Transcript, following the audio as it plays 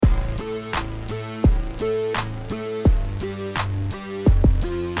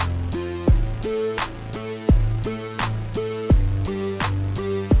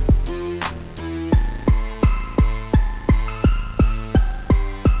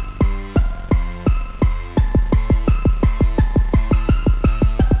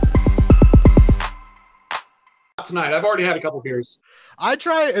tonight. I've already had a couple beers. I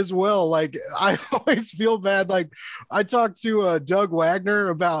try as well. Like I always feel bad. Like I talked to Doug Wagner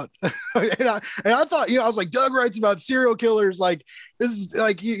about, and I thought, I was like, Doug writes about serial killers. Like this is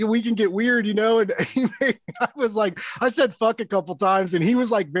like, we can get weird, And I said fuck a couple times, and he was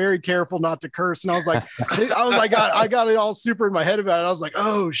like very careful not to curse. And I was like, I got it all super in my head about it. I was like,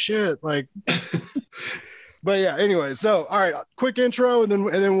 oh shit. Like, but yeah, anyway. So, all right, quick intro and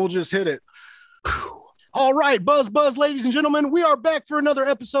then we'll just hit it. Whew. All right, buzz, ladies and gentlemen, we are back for another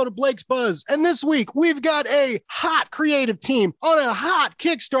episode of Blake's Buzz. And this week, we've got a hot creative team on a hot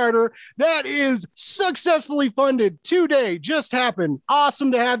Kickstarter that is successfully funded today. Just happened.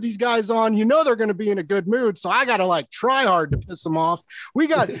 Awesome to have these guys on. They're going to be in a good mood, so I got to try hard to piss them off. We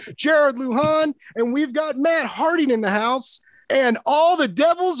got Jared Lujan, and we've got Matt Harding in the house. And all the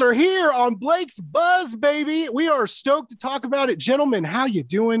devils are here on Blake's Buzz, baby. We are stoked to talk about it. Gentlemen, how you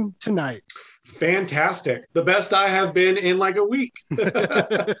doing tonight? Fantastic. The best I have been in like a week.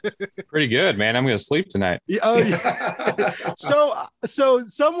 Pretty good, man. I'm going to sleep tonight. Oh, yeah. So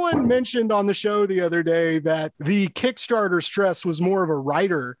someone mentioned on the show the other day that the Kickstarter stress was more of a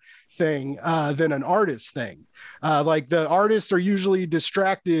writer thing than an artist thing. Like the artists are usually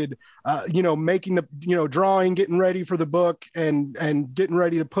distracted, making the, drawing, getting ready for the book and getting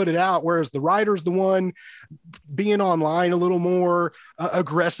ready to put it out. Whereas the writer's the one being online a little more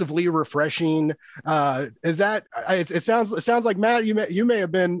aggressively refreshing. It sounds like Matt, you may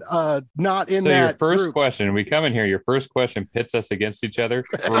have been not in that. So your first group. Question, we come in here, your first question pits us against each other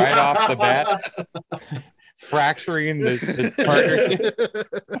right off the bat. Fracturing the partnership.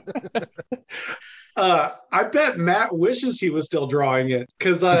 I bet Matt wishes he was still drawing it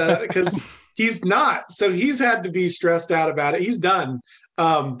because he's not. So he's had to be stressed out about it. He's done.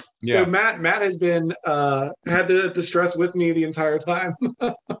 So Matt has been had to stress with me the entire time.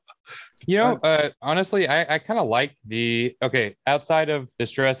 Honestly, I kind of like outside of the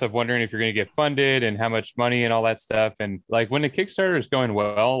stress of wondering if you're going to get funded and how much money and all that stuff. And like when the Kickstarter is going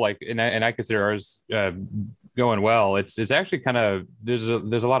well, and I consider ours going well, it's actually kind of, there's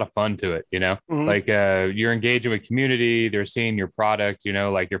a lot of fun to it, mm-hmm. Like you're engaging with community, they're seeing your product,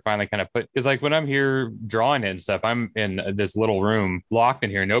 like you're finally kind of because like when I'm here drawing it and stuff, I'm in this little room locked in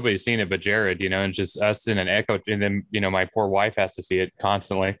here, nobody's seen it but Jared, and just us in an echo, and then my poor wife has to see it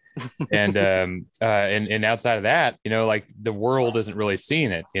constantly. And outside of that, like the world isn't really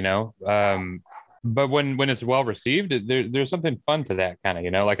seeing it, but when it's well received, there's something fun to that kind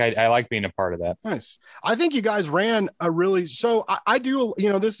of, like I like being a part of that. Nice. I think you guys ran a really, so I do,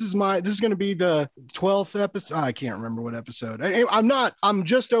 this is going to be the 12th episode. I can't remember what episode. I'm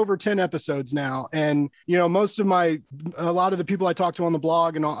just over 10 episodes now. And, most of a lot of the people I talk to on the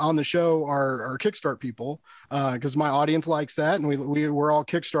blog and on the show are Kickstart people. Because my audience likes that, and we're all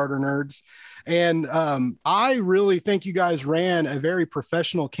Kickstarter nerds. And I really think you guys ran a very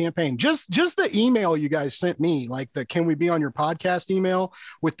professional campaign. Just the email you guys sent me, like the "Can we be on your podcast" email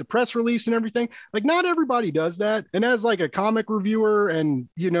with the press release and everything. Like not everybody does that. And as like a comic reviewer and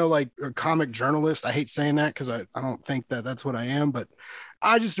like a comic journalist, I hate saying that because I don't think that's what I am, but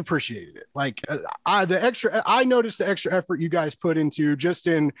I just appreciated it. Like I noticed the extra effort you guys put into just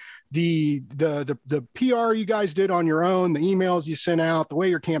in the PR you guys did on your own, the emails you sent out, the way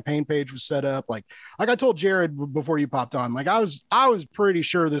your campaign page was set up. Like I told Jared before you popped on, like I was pretty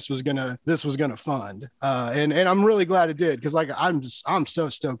sure this was gonna fund. And I'm really glad it did, because like I'm so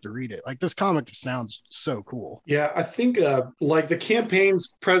stoked to read it. Like this comic just sounds so cool. Yeah, I think like the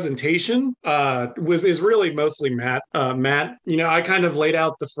campaign's presentation is really mostly Matt. Matt, I kind of laid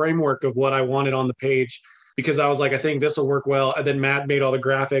out the framework of what I wanted on the page, because I was like, I think this will work well. And then Matt made all the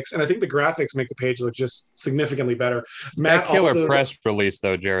graphics, and I think the graphics make the page look just significantly better. Matt, that killer press release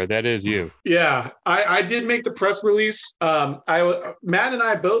though, Jared, that is you. Yeah, I did make the press release. Matt and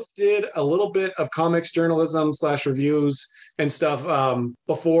I both did a little bit of comics journalism / reviews and stuff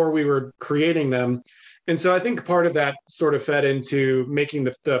before we were creating them. And so I think part of that sort of fed into making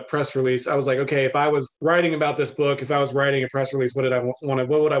the press release. I was like, okay, if I was writing about this book, if I was writing a press release, what would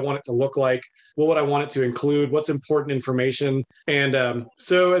I want it to look like? What would I want it to include? What's important information? And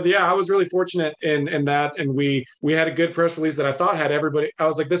I was really fortunate in that. And we had a good press release that I thought had everybody. I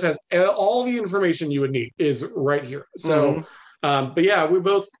was like, this has all the information you would need is right here. So, but yeah, we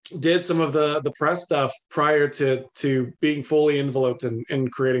both did some of the press stuff prior to being fully enveloped in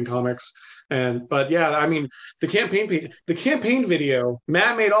creating comics. But yeah, I mean, the campaign video,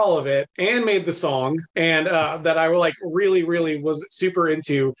 Matt made all of it and made the song, and that I really, really was super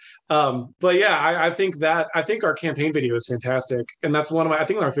into. But yeah, I think our campaign video is fantastic, and that's I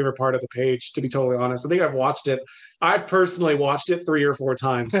think my favorite part of the page. To be totally honest, I think I've personally watched it 3 or 4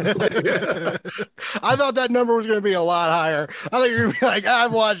 times. I thought that number was going to be a lot higher. I thought you were going to be like,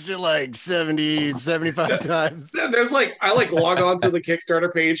 I've watched it like 70, 75 times. There's I log on to the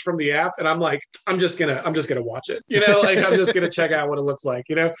Kickstarter page from the app, and I'm like, I'm just gonna watch it. I'm just gonna check out what it looks like.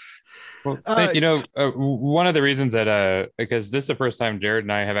 Well, one of the reasons that because this is the first time Jared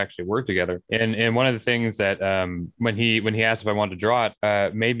and I have actually worked together, and one of the things that when he asked if I wanted to draw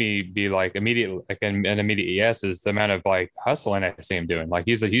it, made me be like immediate an immediate yes is the amount of like hustling I see him doing. Like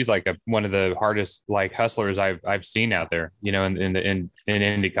he's like one of the hardest like hustlers I've seen out there, in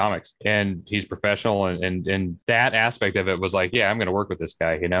indie comics, and he's professional, and that aspect of it was like, yeah, I'm going to work with this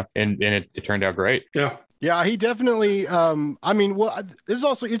guy, and it turned out great. Yeah, he definitely. This is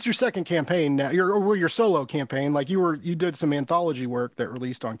also, it's your second campaign now. Your solo campaign. Like you did some anthology work that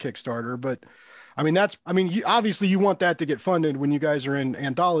released on Kickstarter, but obviously you want that to get funded when you guys are in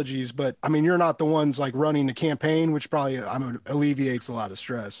anthologies. But you're not the ones like running the campaign, which probably alleviates a lot of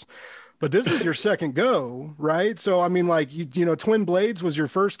stress. But this is your second go, right? So Twin Blades was your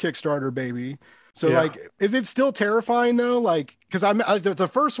first Kickstarter baby. So is it still terrifying though? Like, because the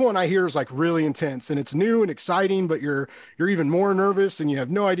first one I hear is like really intense and it's new and exciting, but you're even more nervous and you have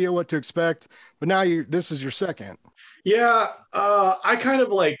no idea what to expect. But now this is your second. Yeah, I kind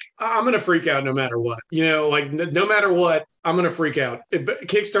of I'm gonna freak out no matter what. No matter what, I'm gonna freak out.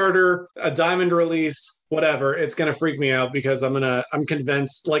 Kickstarter, a diamond release, whatever, it's gonna freak me out because I'm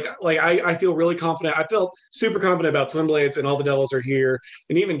convinced. I feel really confident. I felt super confident about Twin Blades and All the Devils Are Here,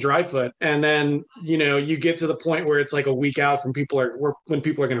 and even Dryfoot. And then you get to the point where it's like a week out from when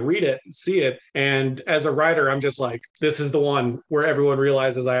people are gonna read it and see it. And as a writer, I'm just like, this is the one where everyone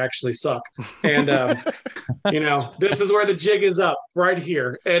realizes I actually suck. And this is where the jig is up, right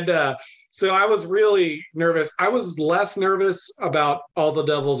here. And so I was really nervous. I was less nervous about All the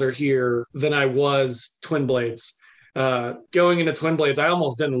Devils Are Here than I was Twin Blades. Going into Twin Blades, I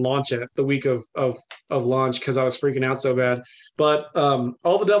almost didn't launch it the week of launch because I was freaking out so bad. But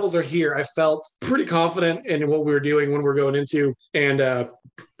All the Devils Are Here, I felt pretty confident in what we were doing when we were going into, and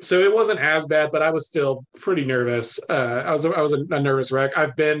so it wasn't as bad, but I was still pretty nervous. I was a nervous wreck.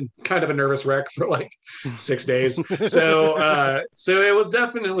 I've been kind of a nervous wreck for like 6 days, so it was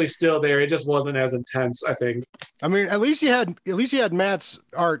definitely still there. It just wasn't as intense, I think. At least you had Matt's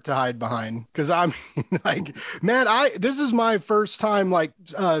art to hide behind, because Matt, this is my first time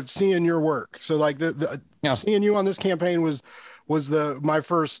seeing your work. So seeing you on this campaign was my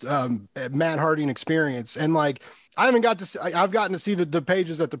first Matt Harding experience, and I've gotten to see the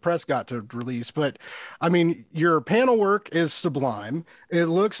pages that the press got to release, but your panel work is sublime. It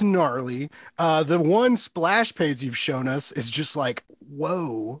looks gnarly. The one splash page you've shown us is just like,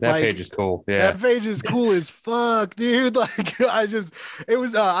 whoa. That page is cool. Yeah. That page is cool as fuck, dude. I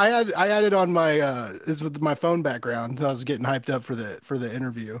had it on my, it's with my phone background. I was getting hyped up for the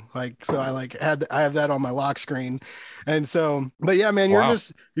interview. I have that on my lock screen. And so, but yeah, man,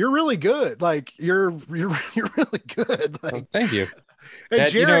 you're really good. You're really good. Thank you.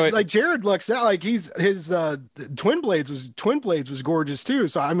 And Jared, Jared looks out like his Twin Blades was gorgeous too.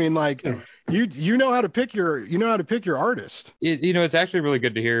 So you know how to pick your artist. It's actually really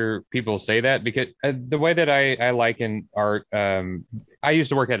good to hear people say that, because the way that I liken art, I used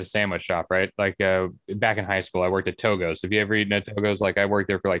to work at a sandwich shop, right? Back in high school, I worked at Togo's. Have you ever eaten at Togo's? I worked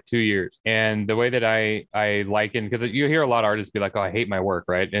there for 2 years. And the way that I liken, because you hear a lot of artists be like, oh, I hate my work,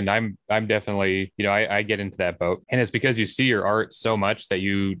 right? And I'm definitely, I get into that boat. And it's because you see your art so much that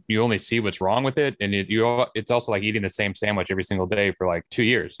you only see what's wrong with it. And it's also like eating the same sandwich every single day for 2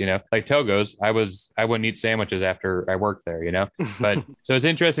 years, Like Togo's, I wouldn't eat sandwiches after I worked there, But so it's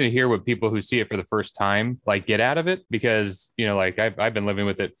interesting to hear what people who see it for the first time get out of it, because I've been living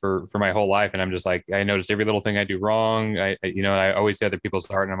with it for my whole life, and I'm just I notice every little thing I do wrong. I always see other people's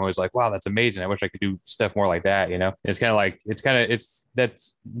art, and I'm always like, wow, that's amazing. I wish I could do stuff more like that. That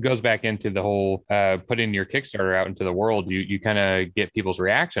goes back into the whole putting your Kickstarter out into the world. You kind of get people's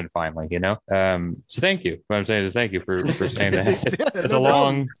reaction finally, So thank you. What I'm saying is thank you for saying that. It's a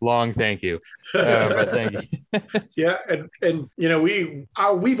long thank you. But thank you. Yeah, and we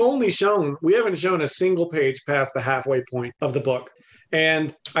haven't shown a single page past the halfway point of the book.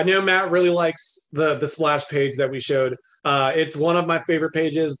 And I know Matt really likes the splash page that we showed. It's one of my favorite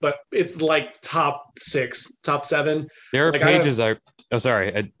pages, but it's top 6, top 7. There are pages Oh,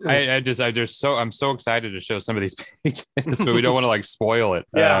 sorry. I'm so excited to show some of these pages, but we don't want to like spoil it.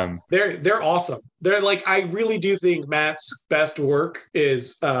 Yeah, they're awesome. They're like, I really do think Matt's best work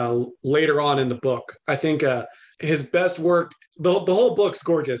is later on in the book. I think his best work, the whole book's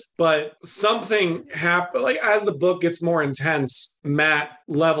gorgeous, but something happened. Like as the book gets more intense, Matt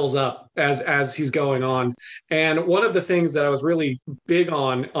levels up as he's going on. And one of the things that I was really big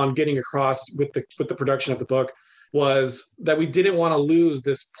on getting across with the production of the book was that we didn't want to lose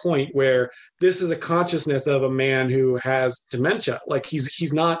this point where this is a consciousness of a man who has dementia. Like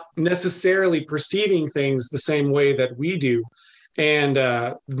he's not necessarily perceiving things the same way that we do. And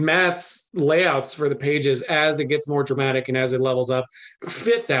Matt's layouts for the pages, as it gets more dramatic and as it levels up,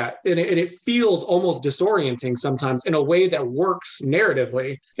 fit that. And it feels almost disorienting sometimes in a way that works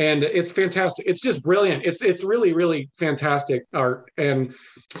narratively. And it's fantastic. It's just brilliant. It's really, really fantastic art. And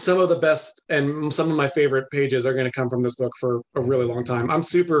some of the best and some of my favorite pages are going to come from this book for a really long time. I'm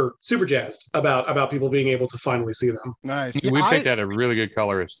super, super jazzed about people being able to finally see them. Nice. We picked out a really good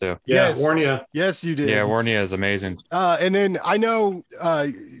colorist too. Yeah, Yes. Warnia. Yes, you did. Yeah, Warnia is amazing. And then I know,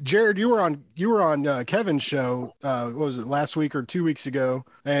 Jared, you were on Kevin's show. What was it, last week or 2 weeks ago?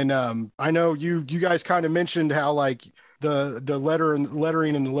 And I know you guys kind of mentioned how like the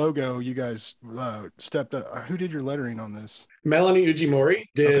lettering and the logo, you guys stepped up. Who did your lettering on this? Melanie Ujimori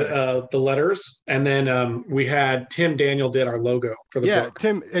did the letters, and then we had Tim Daniel did our logo for the book.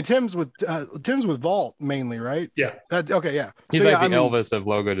 Tim's with Vault mainly, right? Yeah. Okay, yeah. He's like the Elvis of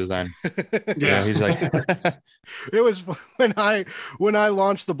logo design. Yeah, he's like. It was when I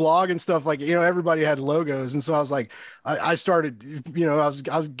launched the blog and stuff, like, everybody had logos, and so I was like, I started, I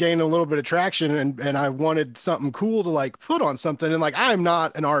was gaining a little bit of traction, and I wanted something cool to like put on something, and like I'm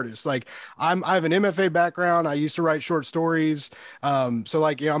not an artist, like I have an MFA background. I used to write short stories. So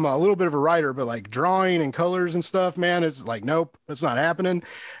like, I'm a little bit of a writer, but like drawing and colors and stuff, man, it's like, nope, that's not happening.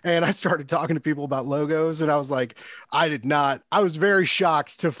 And I started talking to people about logos, and I was like, I was very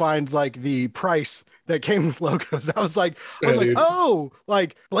shocked to find like the price that came with logos. I was like, dude. Oh,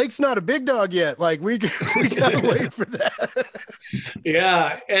 like Blake's not a big dog yet. Like we gotta wait for that.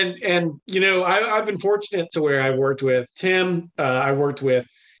 Yeah. And I've been fortunate to where I've worked with Tim, I worked with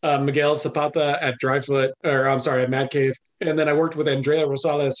Miguel Zapata at at Mad Cave. And then I worked with Andrea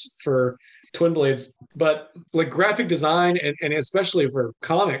Rosales for Twin Blades. But like graphic design and especially for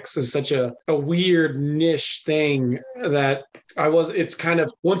comics is such a weird niche thing that it's kind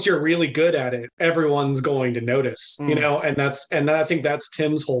of, once you're really good at it, everyone's going to notice, and I think that's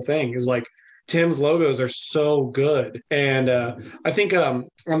Tim's whole thing, is like Tim's logos are so good. And I think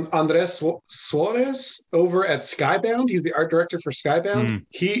Andres Suarez over at Skybound, he's the art director for Skybound.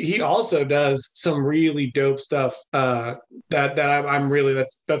 He also does some really dope stuff that I'm really,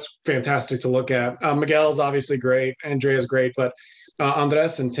 that's fantastic to look at. Miguel's obviously great, Andrea's great, but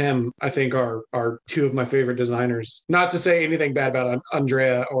Andres and Tim, I think, are two of my favorite designers. Not to say anything bad about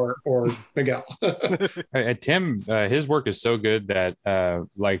Andrea or Miguel. Tim, his work is so good that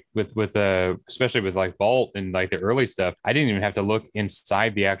like with especially with like Vault and like the early stuff, I didn't even have to look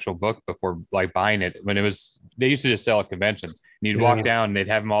inside the actual book before like buying it. When they used to just sell at conventions. And you'd walk down and they'd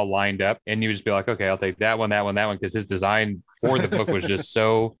have them all lined up, and you would just be like, okay, I'll take that one, because his design for the book was just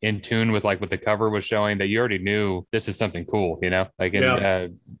so in tune with like what the cover was showing that you already knew this is something cool,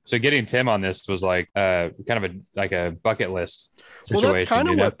 so getting Tim on this was like kind of a bucket list situation. Well, that's kind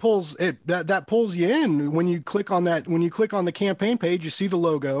of what pulls it, that pulls you in. When you click on the campaign page, you see the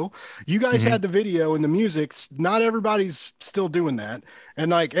logo. You guys had the video and the music. Not everybody's still doing that.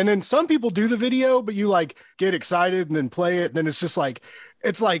 And then some people do the video, but you like get excited and then play it. And then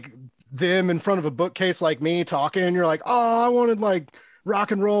it's like them in front of a bookcase, like me talking, and you're like, oh, I wanted like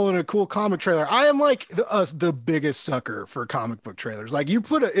rock and roll in a cool comic trailer. I am like the biggest sucker for comic book trailers. Like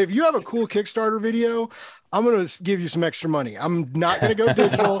if you have a cool Kickstarter video, I'm going to give you some extra money. I'm not going to go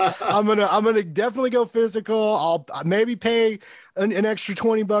digital. I'm going to definitely go physical. I'll maybe pay an extra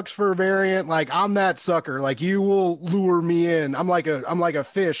 $20 for a variant. Like I'm that sucker. Like you will lure me in. I'm like a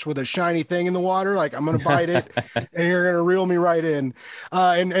fish with a shiny thing in the water. Like I'm going to bite it and you're going to reel me right in.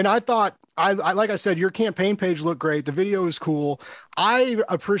 And I thought, I like I said, your campaign page looked great. The video is cool. I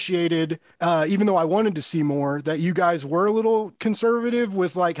appreciated, even though I wanted to see more, that you guys were a little conservative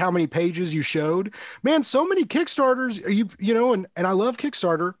with like how many pages you showed. Man, so many Kickstarters, and I love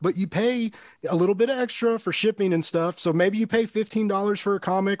Kickstarter, but you pay a little bit extra for shipping and stuff. So maybe you pay $15 for a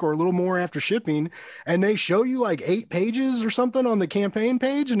comic or a little more after shipping, and they show you like 8 pages or something on the campaign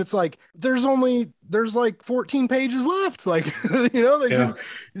page, and it's like there's like 14 pages left. Like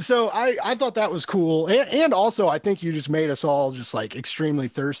so I thought that was cool. And also I think you just made us all just like extremely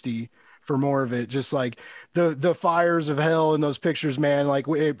thirsty for more of it. Just like the fires of hell in those pictures, man. Like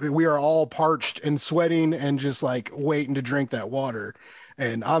we are all parched and sweating and just like waiting to drink that water.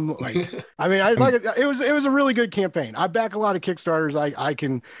 And I'm like, I mean, I like it was a really good campaign. I back a lot of Kickstarters.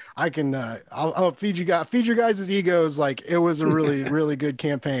 I'll feed your guys' egos. Like it was a really, really good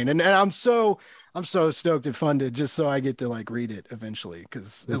campaign. And I'm so stoked it funded just so I get to like read it eventually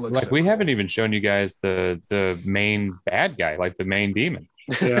because it looks like so we cool. haven't even shown you guys the main bad guy, like the main demon.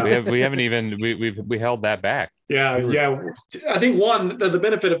 Yeah. we haven't even we held that back. Yeah, yeah. I think the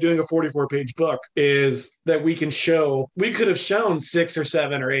benefit of doing a 44-page book is that we could have shown 6 or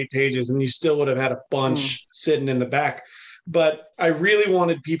 7 or 8 pages and you still would have had a bunch sitting in the back. But I really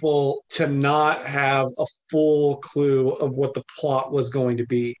wanted people to not have a full clue of what the plot was going to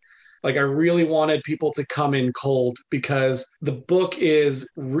be. Like I really wanted people to come in cold because the book it's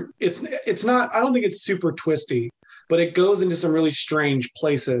not, I don't think it's super twisty, but it goes into some really strange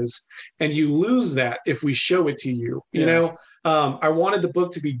places and you lose that if we show it to you. You know, I wanted the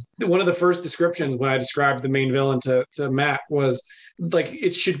book to be one of the first descriptions when I described the main villain to Matt was like,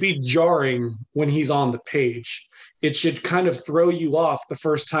 it should be jarring when he's on the page. It should kind of throw you off the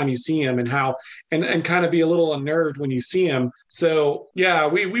first time you see him and kind of be a little unnerved when you see him. So yeah,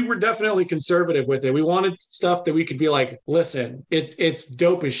 we were definitely conservative with it. We wanted stuff that we could be like, listen, it's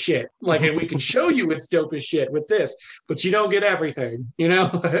dope as shit. Like, and we can show you it's dope as shit with this, but you don't get everything, you know?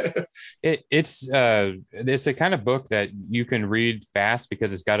 It's the kind of book that you can read fast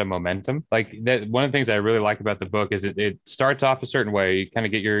because it's got a momentum. Like that, one of the things I really like about the book is it starts off a certain way, you kind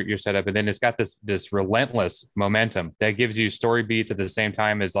of get your setup, and then it's got this relentless momentum that gives you story beats at the same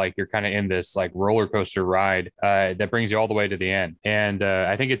time as like you're kind of in this like roller coaster ride that brings you all the way to the end. And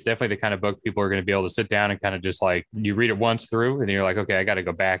I think it's definitely the kind of book people are going to be able to sit down and kind of just like you read it once through and then you're like, okay, I got to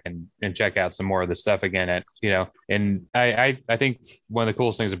go back and check out some more of the stuff again and I think one of the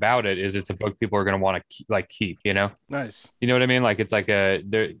coolest things about it is it's a book people are going to want to keep, Nice. You know what I mean? Like it's like you're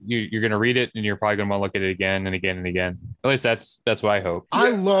going to read it and you're probably going to want to look at it again and again and again. At least that's what I hope.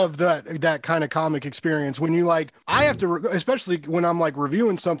 I love that kind of comic experience when you like, I have to, especially when I'm like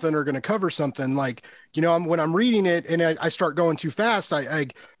reviewing something or going to cover something, like, when I'm reading it and I start going too fast, I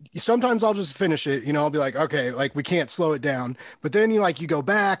sometimes I'll just finish it, I'll be like, okay, like we can't slow it down. But then you go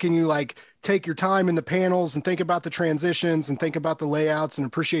back and you like take your time in the panels and think about the transitions and think about the layouts and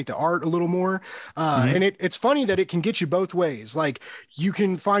appreciate the art a little more. And it's funny that it can get you both ways. Like you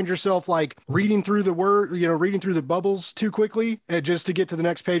can find yourself like reading through the reading through the bubbles too quickly just to get to the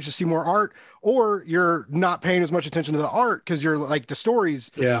next page to see more art, or you're not paying as much attention to the art because you're like the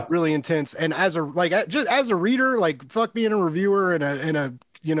story's really intense. And as a reader, like fuck being a reviewer and a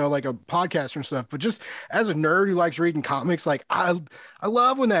like a podcaster and stuff, but just as a nerd who likes reading comics, like I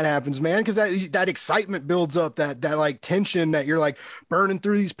love when that happens, man, because that excitement builds up, that like tension that you're like burning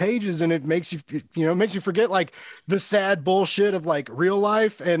through these pages, and it makes you forget like the sad bullshit of like real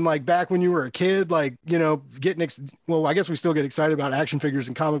life and like back when you were a kid, like well, I guess we still get excited about action figures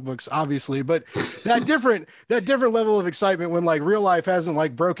and comic books, obviously, but that different level of excitement when like real life hasn't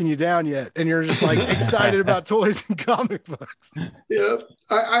like broken you down yet, and you're just like excited about toys and comic books. Yeah.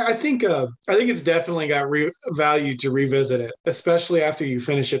 I think it's definitely got value to revisit it, especially after you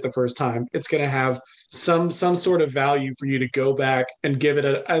finish it the first time. It's going to have some sort of value for you to go back and give it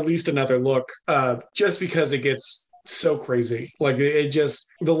at least another look, just because it gets so crazy. Like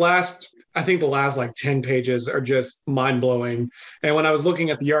I think the last like 10 pages are just mind blowing. And when I was looking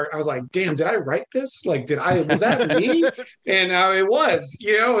at the art, I was like, damn, did I write this? Like, was that me? And it was,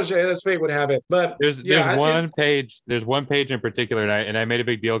 as fate would have it. But there's one page in particular. And I made a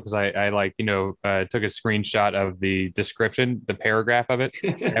big deal because I took a screenshot of the description, the paragraph of it.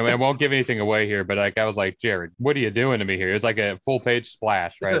 And I won't give anything away here, but like, I was like, Jared, what are you doing to me here? It's like a full page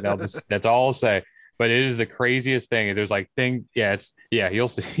splash, right? Now that's all I'll say. But it is the craziest thing. There's like you'll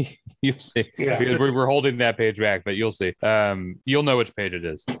see. You'll see. Yeah. Because we're holding that page back, but you'll see. You'll know which page it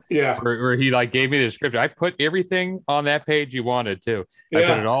is. Yeah. Where he like gave me the description. I put everything on that page you wanted to. I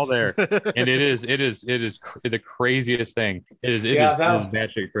put it all there. And it is the craziest thing. It is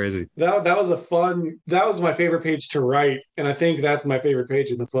batshit crazy. That was my favorite page to write. And I think that's my favorite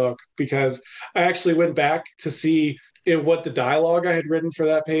page in the book, because I actually went back to see what the dialogue I had written for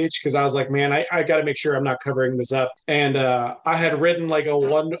that page, because I was like, man, I got to make sure I'm not covering this up. And I had written like a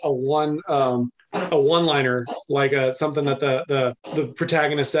one-liner, like something that the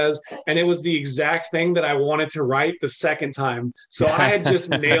protagonist says, and it was the exact thing that I wanted to write the second time. So I had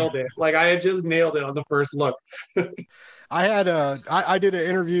just nailed it. Like I had just nailed it on the first look. I did an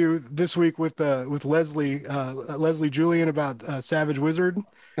interview this week with Leslie Julian about Savage Wizard.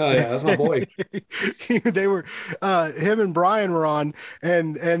 Oh yeah, that's my boy. They were him and Brian were on,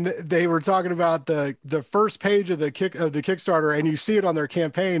 and they were talking about the first page of the Kickstarter, and you see it on their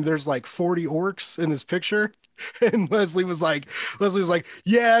campaign. There's like 40 orcs in this picture, and Leslie was like,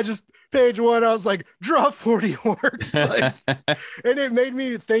 yeah, just page one. I was like, draw 40 orcs, like, and it made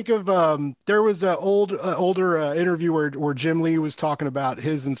me think of there was a older interview where Jim Lee was talking about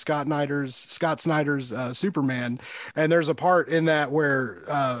his and Scott Snyder's Superman, and there's a part in that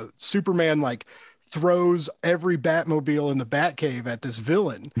where Superman like throws every Batmobile in the Batcave at this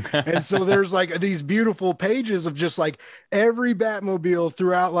villain. And so there's like these beautiful pages of just like every Batmobile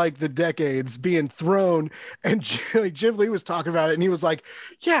throughout like the decades being thrown. And like Jim Lee was talking about it, and he was like,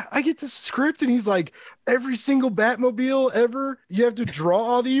 yeah, I get this script. And he's like, every single Batmobile ever, you have to draw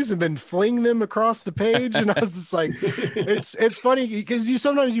all these and then fling them across the page. And I was just like, it's funny because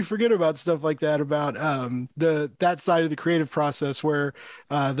sometimes you forget about stuff like that, about that side of the creative process where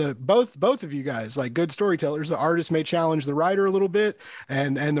both of you guys, like good storytellers, the artist may challenge the writer a little bit,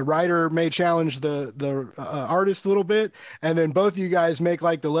 and the writer may challenge the artist a little bit, and then both of you guys make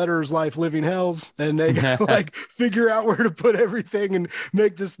like the letters life living hells, and they like figure out where to put everything and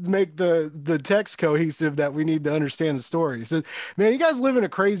make the text cohesive that we need to understand the story. So man, you guys live in a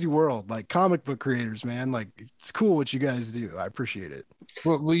crazy world, like comic book creators, man. Like, it's cool what you guys do. I appreciate it.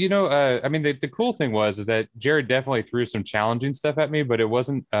 Well, I mean, the cool thing is that Jared definitely threw some challenging stuff at me, but it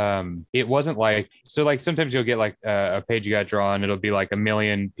wasn't like, so like sometimes you'll get like a page you got drawn, it'll be like a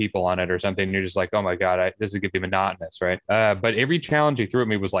million people on it or something, and you're just like, oh my God, this is gonna be monotonous, right? But every challenge he threw at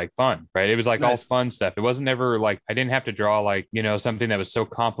me was like fun, right? It was like nice. All fun stuff. It wasn't ever like, I didn't have to draw like, something that was so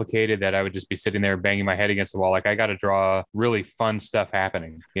complicated that I would just be sitting there banging my head against the wall. Like, I got to draw really fun stuff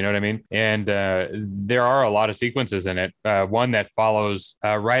happening. You know what I mean? And there are a lot of sequences in it. One that follows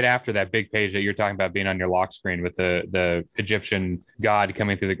right after that big page that you're talking about being on your lock screen with the Egyptian god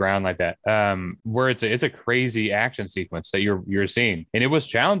coming through the ground like that, where it's a crazy action sequence that you're seeing, and it was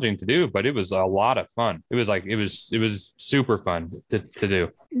challenging to do, but it was a lot of fun. It was super fun to do.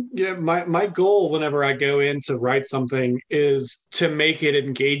 Yeah, my goal whenever I go in to write something is to make it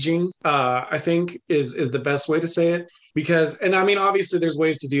engaging. I think is the best way to say it. Because, and I mean, obviously there's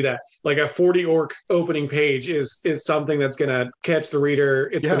ways to do that. Like a 40 orc opening page is something that's going to catch the reader.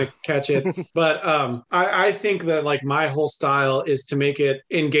 It's going to catch it. But I think that like my whole style is to make it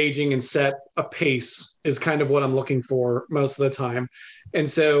engaging and set a pace is kind of what I'm looking for most of the time. And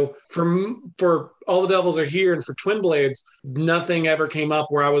so for All the Devils Are Here and for Twin Blades, nothing ever came up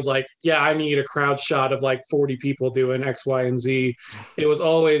where I was like, yeah, I need a crowd shot of like 40 people doing X, Y, and Z. It was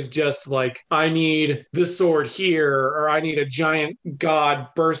always just like, I need this sword here, or I need a giant god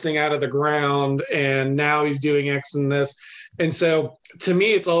bursting out of the ground, and now he's doing X and this. And so to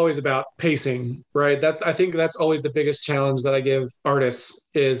me, it's always about pacing, right? I think that's always the biggest challenge that I give artists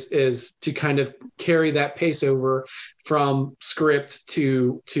is to kind of carry that pace over from script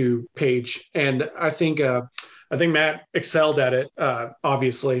to page. And I think Matt excelled at it.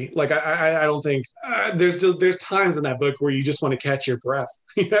 Obviously, like I don't think there's times in that book where you just want to catch your breath,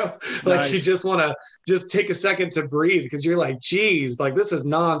 like nice. You just want to just take a second to breathe because you're like, geez, like this is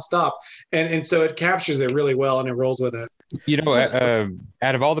nonstop, and so it captures it really well and it rolls with it.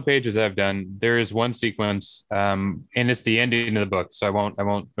 Out of all the pages I've done, there is one sequence, and it's the ending of the book, so I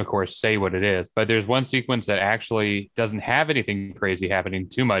won't, of course, say what it is. But there's one sequence that actually doesn't have anything crazy happening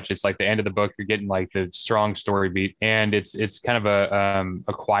too much. It's like the end of the book. You're getting like the strong story beat, and it's kind of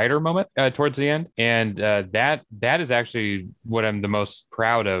a quieter moment towards the end. And that is actually what I'm the most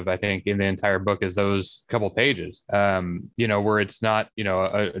proud of, I think, in the entire book, is those couple pages. Where it's not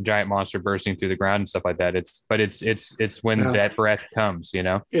a giant monster bursting through the ground and stuff like that. It's when that breath comes,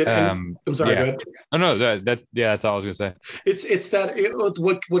 I'm sorry. Yeah. Oh no, that's all I was gonna say. It's that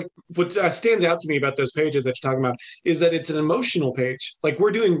what stands out to me about those pages that you're talking about is that it's an emotional page. Like,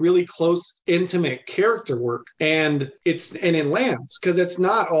 we're doing really close, intimate character work, and it lands because it's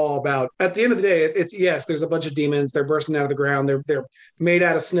not all about. At the end of the day, it's yes, there's a bunch of demons. They're bursting out of the ground. They're made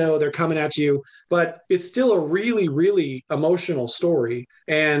out of snow. They're coming at you, but it's still a really, really emotional story.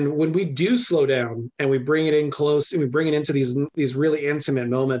 And when we do slow down and we bring it in close and we bring it into these really intimate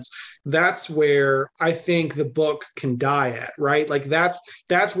moments, that's where I think the book can die at, right? Like that's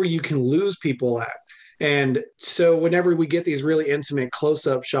where you can lose people at. And so whenever we get these really intimate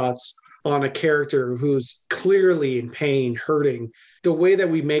close-up shots on a character who's clearly in pain, hurting, the way that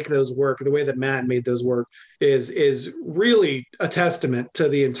we make those work, the way that Matt made those work, is really a testament to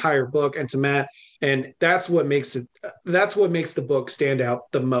the entire book and to Matt. And that's what makes the book stand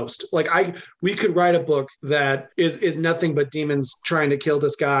out the most. Like we could write a book that is nothing but demons trying to kill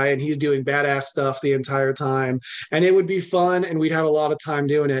this guy, and he's doing badass stuff the entire time, and it would be fun and we'd have a lot of time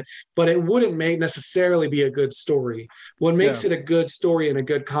doing it, but it wouldn't necessarily be a good story. What makes it a good story and a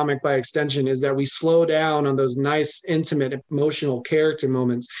good comic by extension is that we slow down on those nice, intimate, emotional character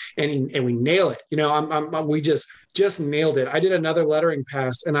moments, and we nail it. We just nailed it. I did another lettering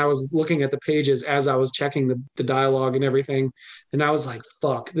pass, and I was looking at the pages as I was checking the dialogue and everything, and I was like,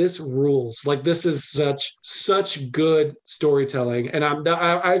 fuck, this rules. Like, this is such good storytelling. And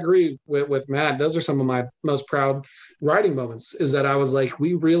I agree with Matt. Those are some of my most proud writing moments, is that I was like,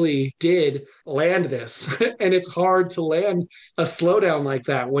 we really did land this. And it's hard to land a slowdown like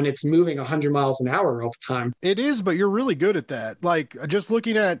that when it's moving 100 miles an hour all the time. It is, but you're really good at that. Like, just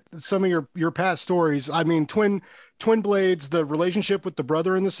looking at some of your past stories, I mean, Twin Blades, the relationship with the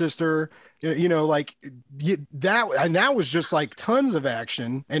brother and the sister, that was just like tons of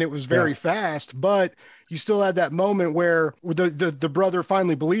action, and it was very fast, but you still had that moment where the brother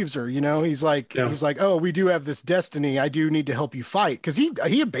finally believes her. He's like, oh, we do have this destiny. I do need to help you fight, because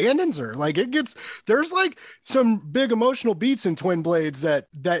he abandons her. Like, there's like some big emotional beats in Twin Blades that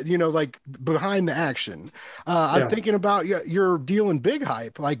like behind the action. I'm thinking about your deal in Big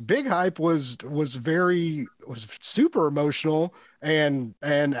Hype. Like, Big Hype was super emotional, and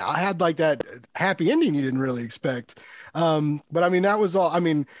I had like that happy ending you didn't really expect. But I mean, that was all. I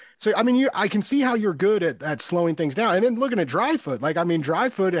mean, I can see how you're good at slowing things down. And then looking at Dryfoot, like, I mean,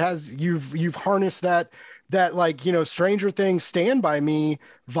 Dryfoot you've harnessed that like, Stranger Things Stand By Me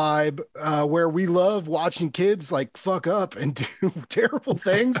vibe, where we love watching kids like fuck up and do terrible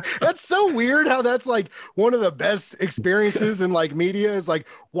things. That's so weird how that's like one of the best experiences in like media, is like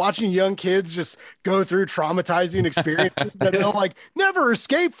watching young kids just go through traumatizing experiences that they'll like never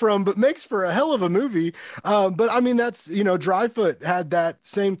escape from, but makes for a hell of a movie. But I mean, that's, Dryfoot had that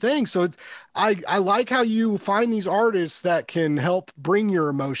same thing. So I like how you find these artists that can help bring your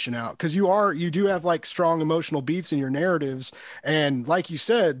emotion out, because you do have like strong emotional beats in your narratives. And like you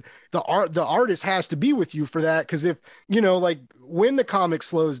said, the artist has to be with you for that, because if like when the comic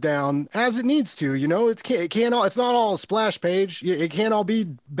slows down as it needs to, it's not all a splash page. It can't all be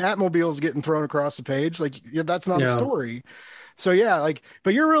Batmobiles getting thrown across the page. Like, that's not a story. So yeah, like,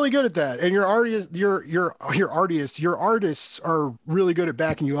 but you're really good at that, and your artists are really good at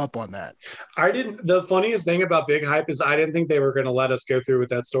backing you up on that. The funniest thing about Big Hype is I didn't think they were going to let us go through with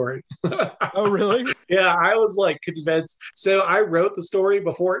that story. Oh, really? Yeah, I was like convinced. So I wrote the story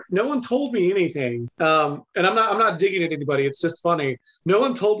before. No one told me anything. And I'm not digging at anybody. It's just funny. No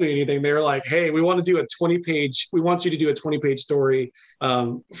one told me anything. They were like, "Hey, we want you to do a 20-page story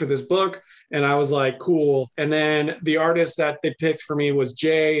for this book." And I was like, cool. And then the artist that they picked for me was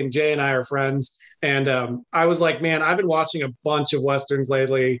Jay, and Jay and I are friends. And I was like, man, I've been watching a bunch of Westerns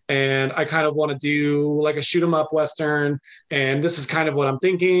lately, and I kind of want to do like a shoot 'em up Western. And this is kind of what I'm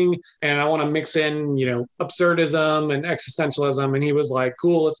thinking. And I want to mix in, absurdism and existentialism. And he was like,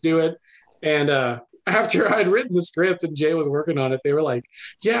 cool, let's do it. And after I'd written the script and Jay was working on it, they were like,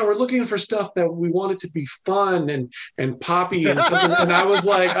 yeah, we're looking for stuff that we want it to be fun and poppy and something. And I was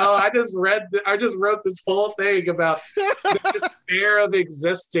like, oh, I just wrote this whole thing about the despair of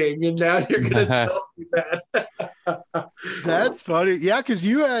existing, and now you're going to tell me that. That's funny. Yeah, because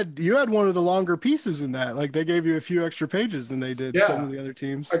you had one of the longer pieces in that. Like, they gave you a few extra pages than they did some of the other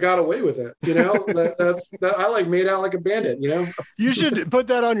teams. I got away with it. I like made out like a bandit. You should put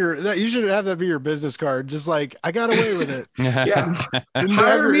that on you should have that be your business card. Just like, I got away with it. Yeah,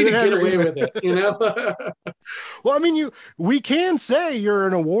 hire me to get away with it. Well, I mean, we can say you're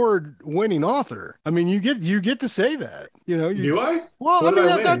an award-winning author. I mean, you get to say that. Do I? Well, I mean,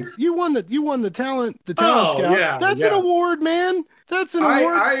 that's you won the talent scout. Yeah, that's an award, man. That's an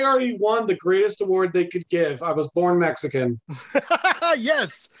award. I already won the greatest award they could give. I was born Mexican.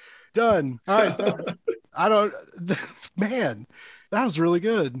 Yes, done. All right. Man, that was really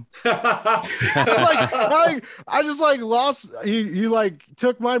good. I just like lost. You like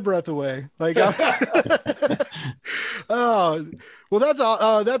took my breath away. Like, oh. Well,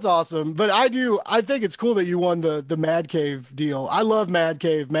 that's awesome. But I think it's cool that you won the Mad Cave deal. I love Mad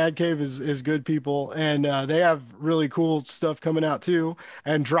Cave. Mad Cave is good people, and they have really cool stuff coming out too.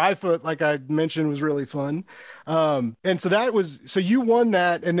 And Dryfoot, like I mentioned, was really fun. And so you won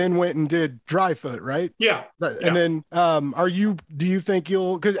that, and then went and did Dryfoot, right? Yeah. And then do you think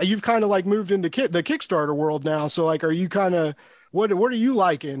because you've kind of like moved into the Kickstarter world now? So like, are you kind of What are you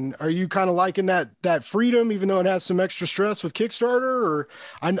liking? Are you kind of liking that freedom, even though it has some extra stress with Kickstarter? Or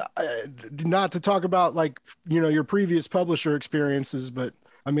not to talk about like your previous publisher experiences, but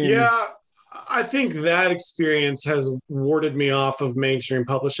I mean, Yeah, I think that experience has warded me off of mainstream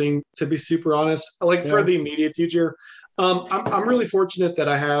publishing, to be super honest. Like for yeah, the immediate future, I'm really fortunate that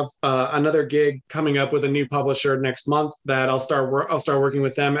I have another gig coming up with a new publisher next month that I'll start working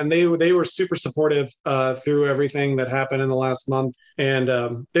with them, and they were super supportive through everything that happened in the last month, and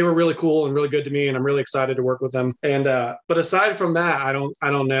they were really cool and really good to me, and I'm really excited to work with them. And but aside from that, I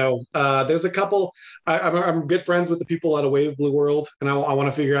don't know. There's a couple. I'm good friends with the people at a Wave Blue World, and I want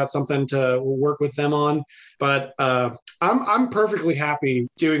to figure out something to work with them on. But I'm perfectly happy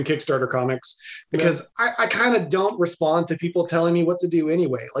doing Kickstarter comics because I kind of don't respond to people telling me what to do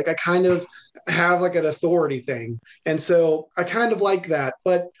anyway. Like I kind of have like an authority thing, and so I kind of like that.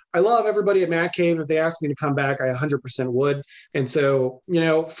 But I love everybody at Matt Cave. If they asked me to come back, I 100% would. And so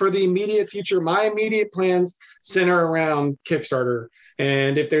for the immediate future, my immediate plans center around Kickstarter.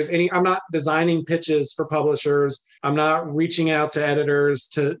 And if there's any, I'm not designing pitches for publishers. I'm not reaching out to editors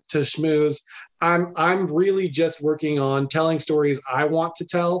to schmooze. I'm really just working on telling stories I want to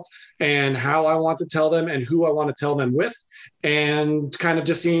tell and how I want to tell them and who I want to tell them with, and kind of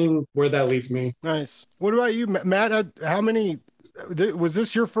just seeing where that leads me. nice. What about you, Matt? How many? Was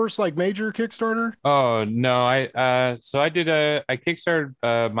this your first like major Kickstarter? Oh no, I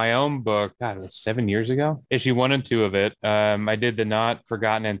kickstarted my own book. God, it was 7 years ago. Issue 1 and 2 of it. I did the Not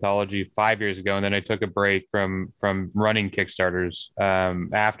Forgotten anthology 5 years ago, and then I took a break from running Kickstarters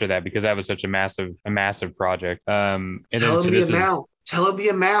after that because that was such a massive project. And Tell then them the amount. Tell them the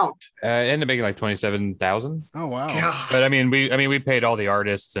amount. Ended up making like 27,000. Oh wow. Yeah. But I mean, we paid all the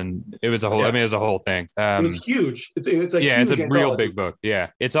artists, and it was a whole. Yeah. I mean, it was a whole thing. It was huge. It's a huge it's a real anthology. big book. Yeah,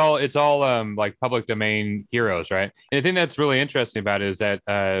 it's all like public domain heroes, right? And the thing that's really interesting about it is that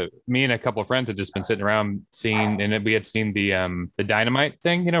me and a couple of friends had just been sitting around seeing, and we had seen the Dynamite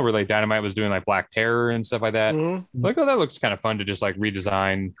thing, where like Dynamite was doing like Black Terror and stuff like that. Mhm. Like, oh, that looks kind of fun to just like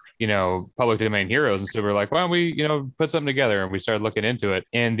redesign, public domain heroes. And so we're like, why don't we, put something together? And we started looking into it,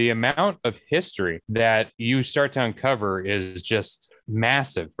 and the amount of history that you start to uncover is just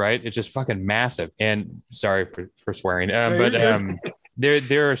massive, right? It's just fucking massive. And sorry for swearing, but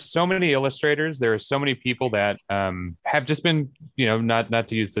there are so many illustrators. There are so many people that have just been, not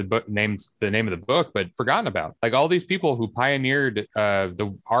to use the name of the book, but forgotten about. Like all these people who pioneered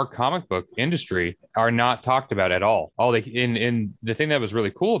our comic book industry are not talked about at all. In the thing that was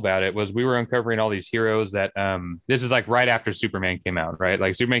really cool about it was we were uncovering all these heroes that this is like right after Superman came out, right?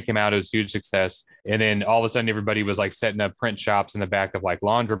 Like Superman came out, it was a huge success, and then all of a sudden everybody was like setting up print shops in the back of like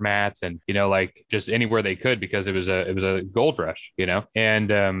laundromats and like just anywhere they could because it was a gold rush, and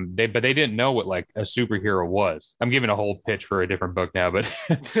they didn't know what like a superhero was. I'm giving a whole pitch for a different book now, but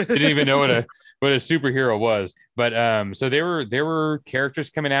they didn't even know what a superhero was. But so there were characters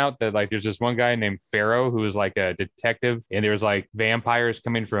coming out that like there's this one guy named Pharaoh who was like a detective, and there was like vampires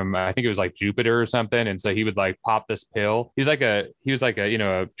coming from I think it was like Jupiter or something, and so he would like pop this pill. He was like a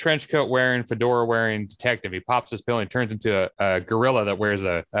a trench coat wearing, fedora wearing detective. He pops this pill and turns into a gorilla that wears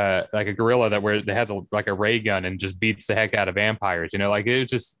that has like a ray gun and just beats the heck out of vampires. Like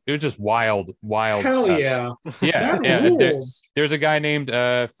it was just wild Hell stuff. yeah. Yeah, That rules. there's a guy named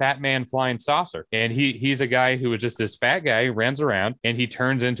Fat Man Flying Saucer, and he's a guy who was just this fat guy who runs around and he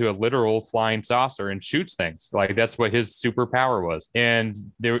turns into a literal flying saucer and shoots things. Like that's what his superpower was. And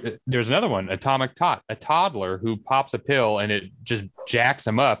there's another one, Atomic Tot, a toddler who pops a pill and it just jacks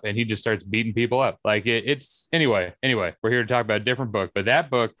him up and he just starts beating people up. Like it's anyway, we're here to talk about a different book, but that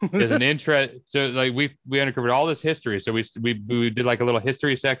book is an interest. So like we uncovered all this history. So we did like a little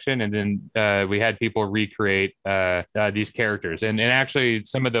history section, and then we had people recreate these characters, and actually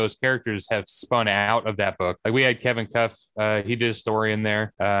some of those characters have spun out of that book. Like we had Kevin Cuff, he did a story in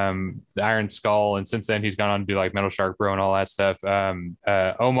there, the Iron Skull, and since then he's gone on to do like Metal Shark Bro and all that stuff.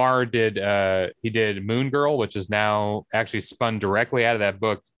 Omar did Moon Girl, which is now actually spun directly out of that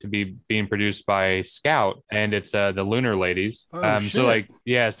book to be being produced by Scout, and it's the Lunar Ladies. So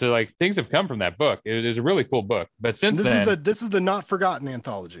like things have come from that book. It is a really cool book. But since this is the Not Forgotten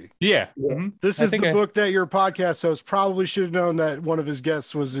anthology. Yeah. Mm-hmm. This is the book that your podcast host probably should have known that one of his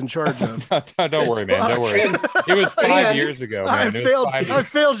guests was in charge of. Don't worry, man. Don't worry. It was 5 years ago. Man. I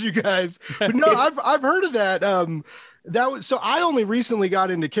failed you guys. But no, I've heard of that. That was so I only recently got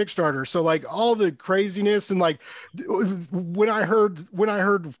into Kickstarter, so like all the craziness and like when I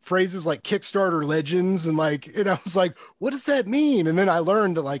heard phrases like Kickstarter legends and I was like, what does that mean? And then I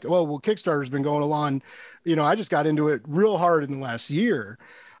learned that like, well Kickstarter's been going along, I just got into it real hard in the last year.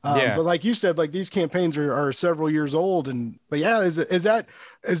 But like you said, like these campaigns are several years old, but yeah, is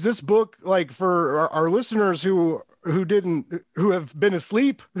this book like for our listeners who have been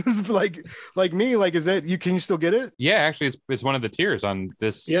asleep like me, like is that can you still get it? Yeah, actually it's one of the tiers on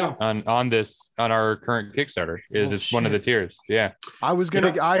this on our current Kickstarter it's one of the tiers. Yeah.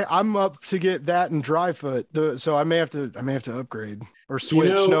 I'm up to get that and Dryfoot, so I may have to upgrade or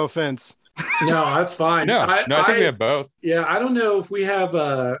switch. No offense. No, that's fine. I think we have both. Yeah, I don't know if we have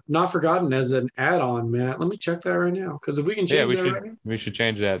Not Forgotten as an add-on, Matt. Let me check that right now, because if we can change we should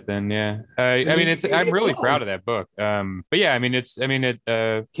change that then. Yeah, I mean, I'm really proud of that book. But yeah, I mean,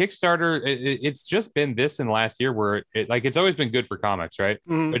 Kickstarter. It's just been this and last year where it's always been good for comics, right?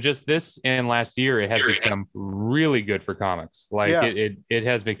 Mm-hmm. But just this and last year, it has become really good for comics. It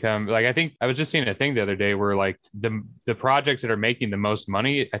has become like, I think I was just seeing a thing the other day where like the projects that are making the most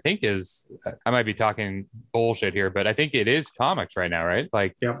money, I think I might be talking bullshit here, but I think it is comics right now, right?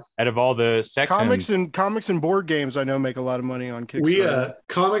 Like, out of all the sections, comics and board games, I know make a lot of money on Kickstarter.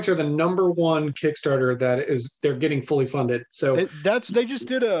 Comics are the number one Kickstarter they're getting fully funded. So they just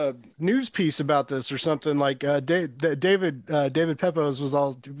did a news piece about this or something. Like David Pepos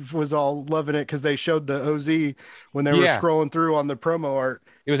was all loving it because they showed the OZ when they were scrolling through on the promo art.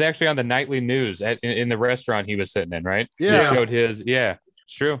 It was actually on the nightly news in the restaurant he was sitting in, right? Yeah, he showed his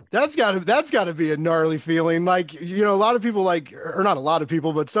It's true. That's gotta be a gnarly feeling. Like, a lot of people or not a lot of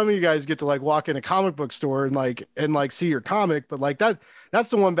people, but some of you guys get to like walk in a comic book store and see your comic. But like that's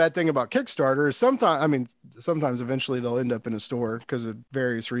the one bad thing about Kickstarter is sometimes eventually they'll end up in a store because of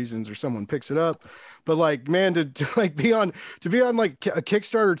various reasons or someone picks it up. But like, man, to be on like a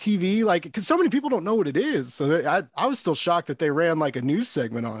Kickstarter TV, like, because so many people don't know what it is. So I was still shocked that they ran like a news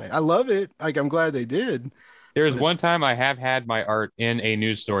segment on it. I love it. Like, I'm glad they did. There was one time I have had my art in a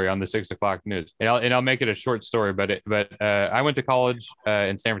news story on the 6 o'clock news, and I'll make it a short story. But I went to college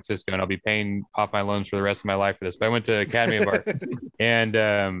in San Francisco, and I'll be paying off my loans for the rest of my life for this. But I went to Academy of Art, and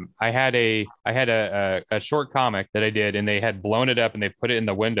I had a short comic that I did, and they had blown it up and they put it in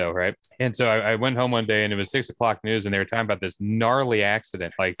the window, right? And so I went home one day, and it was 6 o'clock news, and they were talking about this gnarly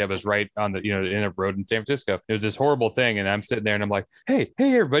accident, like that was right on the in a road in San Francisco. It was this horrible thing, and I'm sitting there, and I'm like, hey,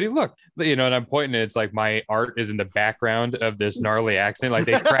 everybody, look, and I'm pointing, and it's like my art is in the background of this gnarly accident, like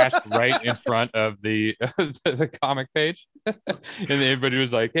they crashed right in front of the comic page, and everybody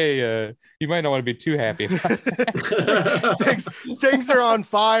was like, hey, you might not want to be too happy about that. things are on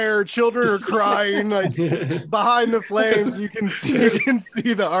fire, children are crying, like behind the flames you can see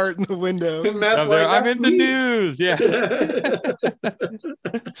the art in the window. I'm in the news. Yeah.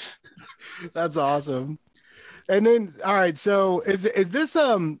 That's awesome. And then, all right, so is this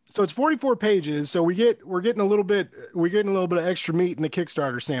so it's 44 pages, so we're getting a little bit of extra meat in the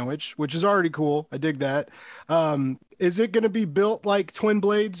Kickstarter sandwich, which is already cool. I dig that. Is it going to be built like Twin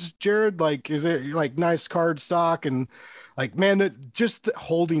Blades, Jared? Like, is it like nice card stock? And like, man, that just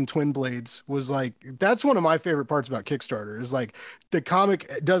holding Twin Blades was like, that's one of my favorite parts about Kickstarter is like the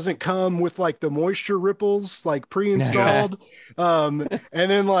comic doesn't come with like the moisture ripples like pre-installed. And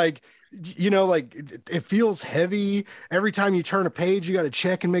then like, like it feels heavy every time you turn a page. You got to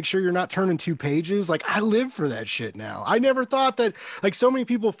check and make sure you're not turning 2 pages. Like, I live for that shit now. I never thought that, like, so many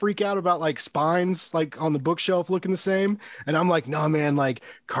people freak out about like spines like on the bookshelf looking the same, and I'm like, no, man, like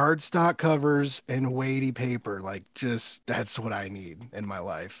cardstock covers and weighty paper, like, just that's what I need in my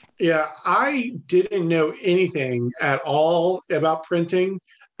life. Yeah, I didn't know anything at all about printing,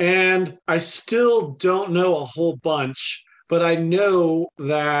 and I still don't know a whole bunch. But I know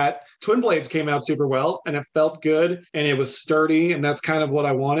that Twin Blades came out super well and it felt good and it was sturdy, and that's kind of what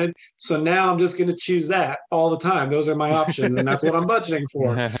I wanted. So now I'm just going to choose that all the time. Those are my options, and that's what I'm budgeting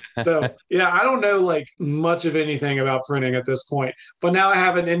for. So yeah, I don't know like much of anything about printing at this point, but now I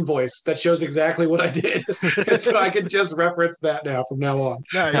have an invoice that shows exactly what I did. And so I can just reference that now from now on.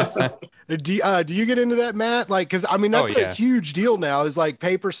 Nice. Do you get into that, Matt? Like, because I mean, that's a huge deal now is like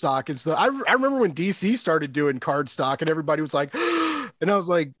paper stock. I remember when DC started doing card stock and everybody was like, and I was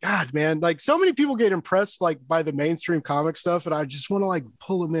like, God, man, like so many people get impressed like by the mainstream comic stuff, and I just want to like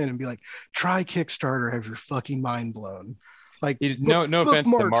pull them in and be like, try Kickstarter, have your fucking mind blown. Like, no offense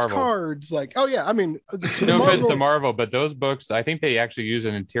to Marvel cards, like, oh yeah, I mean, no offense to Marvel, but those books, I think they actually use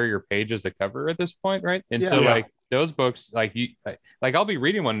an interior page as the cover at this point, right? And like those books, like like I'll be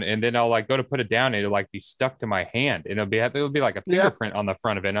reading one and then I'll like go to put it down and it'll like be stuck to my hand and it'll be like a fingerprint on the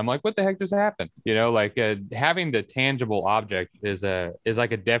front of it. And I'm like, what the heck just happened? You know, like having the tangible object is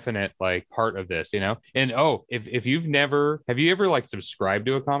like a definite like part of this, you know? And if you've never, have you ever like subscribed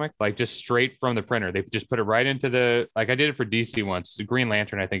to a comic, like just straight from the printer? They just put it right into like I did it for DC once, the Green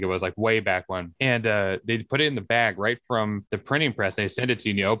Lantern, I think it was like way back when. And they put it in the bag right from the printing press. They send it to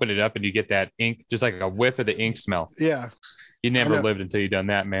you and you open it up and you get that ink, just like a whiff of the ink smell. Yeah. You never lived until you done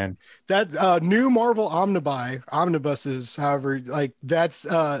that, man. That new Marvel omnibuses, however, like that's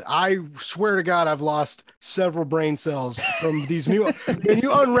I swear to God, I've lost several brain cells from these new. When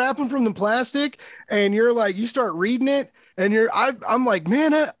you unwrap them from the plastic and you're like, you start reading it. And I'm like,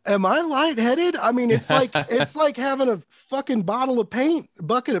 man, am I lightheaded? I mean, it's like having a fucking bucket of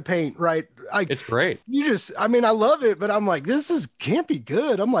paint, right? Like, it's great. I mean, I love it, but I'm like, can't be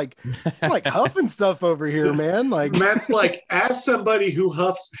good. I'm like huffing stuff over here, man. Like, Matt's like, as somebody who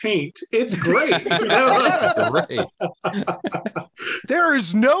huffs paint, it's great. You know? Great. There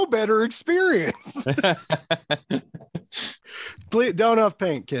is no better experience. Please don't huff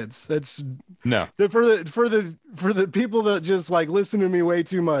paint, kids. That's no for the people that just like listen to me way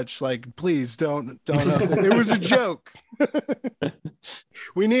too much. Like, please don't huff it. It was a joke.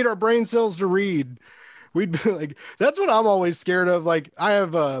 We need our brain cells to read. We'd be like, that's what I'm always scared of. Like I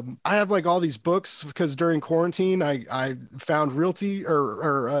have like all these books because during quarantine I found realty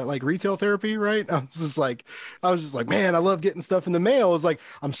or like retail therapy, right? I was just like, man, I love getting stuff in the mail. It was like,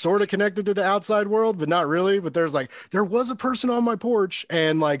 I'm sort of connected to the outside world, but not really. But there was a person on my porch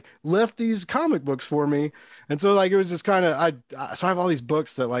and like left these comic books for me. And so like, it was just kind of, so I have all these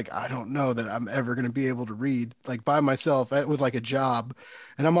books that like, I don't know that I'm ever going to be able to read like by myself with like a job.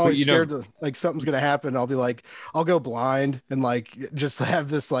 And I'm always scared that like something's going to happen. I'll be like, I'll go blind and like just have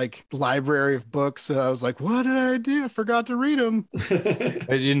this like library of books. So I was like, what did I do? I forgot to read them. I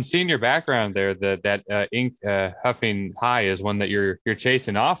didn't see in your background there that ink huffing high is one that you're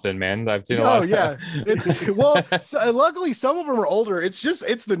chasing often, man. I've seen a lot. Oh yeah. Luckily some of them are older. It's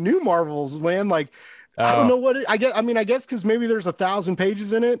the new Marvels, man. Like, I don't know what I guess because maybe there's 1,000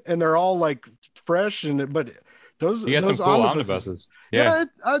 pages in it and they're all like fresh but those some cool omnibuses. Yeah,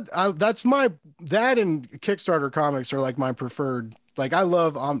 that's that and Kickstarter comics are like my preferred. Like I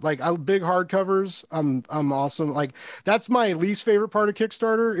love big hardcovers. I'm awesome. Like that's my least favorite part of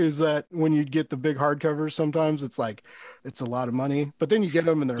Kickstarter is that when you get the big hardcovers, sometimes it's like it's a lot of money, but then you get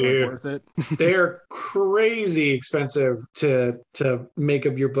them and they're like worth it. They're crazy expensive to make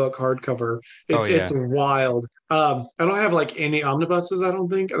up your book hardcover. It's wild. I don't have like any omnibuses. I don't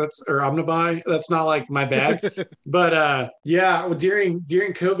think or omnibuy. That's not like my bag. But yeah, during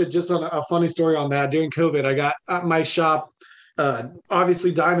COVID, just on a funny story on that. During COVID, I got my shop.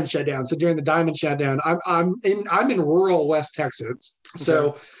 Obviously, Diamond shut down. So during the Diamond shutdown, I'm in rural West Texas.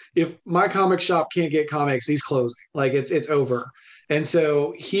 So if my comic shop can't get comics, he's closing. Like it's over. And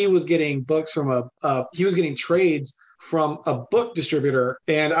so he was getting books from he was getting trades from a book distributor.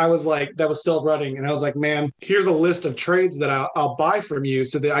 And I was like, that was still running. And I was like, man, here's a list of trades that I'll buy from you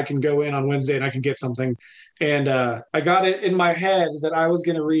so that I can go in on Wednesday and I can get something. And I got it in my head that I was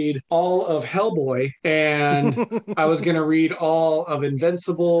going to read all of Hellboy and I was going to read all of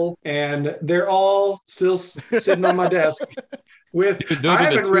Invincible. And they're all still sitting on my desk. Those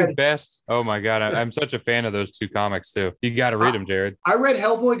are the two best. Oh my God. I'm such a fan of those two comics too. You got to read them, Jared. I read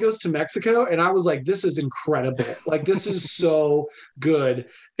Hellboy Goes to Mexico and I was like, this is incredible. Like, this is so good.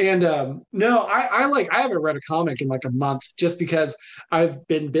 And no, I haven't read a comic in like a month just because I've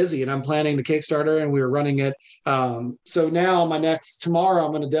been busy and I'm planning the Kickstarter and we were running it. So now tomorrow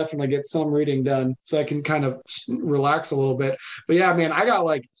I'm going to definitely get some reading done so I can kind of relax a little bit. But yeah, man, I got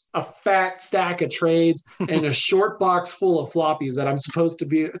like a fat stack of trades and a short box full of floppies that I'm supposed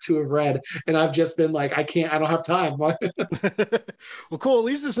to have read. And I've just been like, I don't have time. Well, cool. At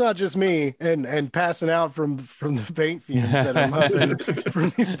least it's not just me and passing out from the paint fumes that I'm huffing from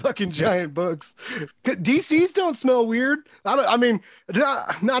these fucking giant books. DCs don't smell weird. I mean,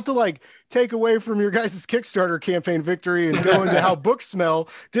 not to like take away from your guys' Kickstarter campaign victory and go into how books smell.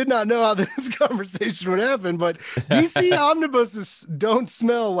 Did not know how this conversation would happen, but DC omnibuses don't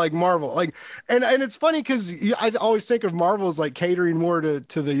smell like Marvel. Like, and it's funny because I always think of Marvel as like catering more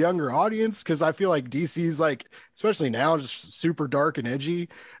to the younger audience because I feel like DC's like, especially now, just super dark and edgy.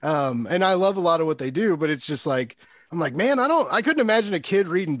 And I love a lot of what they do, but it's just like, I'm like, man, I couldn't imagine a kid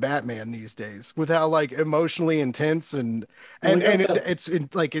reading Batman these days with how like emotionally intense and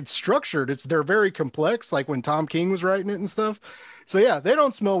it's structured. They're very complex. Like when Tom King was writing it and stuff. So yeah, they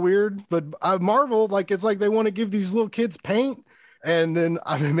don't smell weird, but Marvel, like, it's like they want to give these little kids paint And then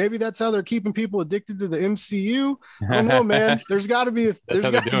I mean, maybe that's how they're keeping people addicted to the MCU. I don't know, man. There's got to be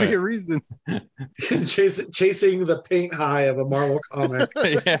a reason. Chasing the paint high of a Marvel comic.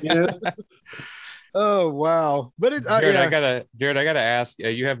 Yeah. You know? Oh wow! But it's Jared, I gotta ask.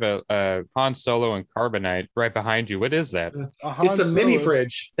 You have a Han Solo and Carbonite right behind you. What is that? It's a mini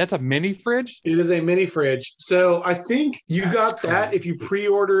fridge. That's a mini fridge. It is a mini fridge. So I think you got that if you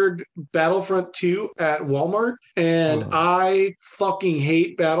pre-ordered Battlefront 2 at Walmart, and I fucking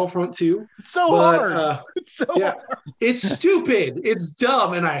hate Battlefront 2. It's so hard. It's so hard. It's stupid. It's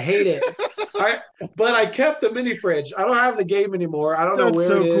dumb, and I hate it. But I kept the mini fridge. I don't have the game anymore. I don't know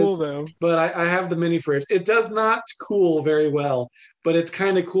where it is. That's so cool, though. But I have the mini fridge. It does not cool very well, but it's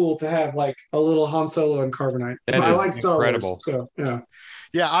kind of cool to have like a little Han Solo and Carbonite. I like Star Wars, so yeah.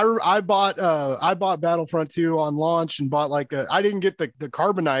 Yeah, I bought Battlefront 2 on launch and bought I didn't get the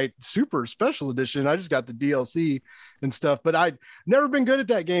Carbonite Super Special Edition. I just got the DLC and stuff, but I'd never been good at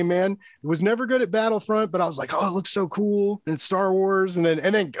that game, man. Was never good at Battlefront, but I was like, oh, it looks so cool. And it's Star Wars. And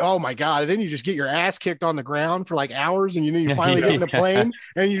then, oh my God. Then you just get your ass kicked on the ground for like hours. And then you finally get in the plane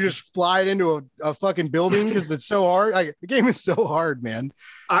and you just fly it into a fucking building because it's so hard. The game is so hard, man.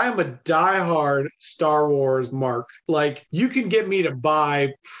 I am a diehard Star Wars mark. Like, you can get me to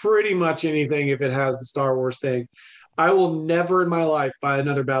buy pretty much anything if it has the Star Wars thing. I will never in my life buy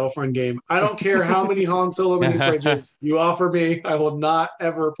another Battlefront game. I don't care how many Han Solo mini fridges you offer me. I will not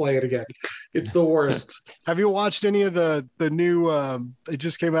ever play it again. It's the worst. Have you watched any of the new, it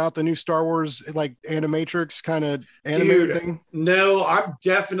just came out, the new Star Wars, like Animatrix kind of animated thing? No, I'm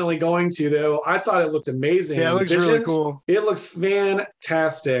definitely going to, though. I thought it looked amazing. Yeah, it looks really cool. It looks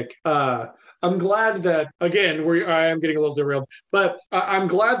fantastic. I'm glad that, again, I am getting a little derailed, but I'm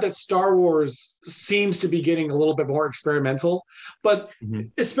glad that Star Wars seems to be getting a little bit more experimental. But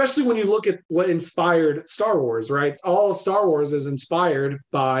especially when you look at what inspired Star Wars, right? All of Star Wars is inspired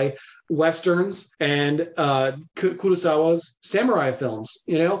by Westerns and Kurosawa's samurai films.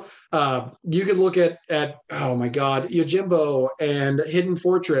 You know, you could look at oh my God, Yojimbo and Hidden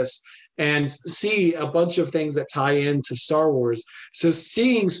Fortress, and see a bunch of things that tie into Star Wars. So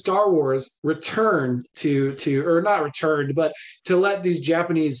seeing Star Wars return or not returned, but to let these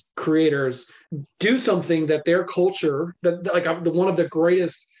Japanese creators do something that their culture, that like one of the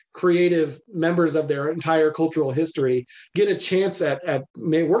greatest creative members of their entire cultural history, get a chance at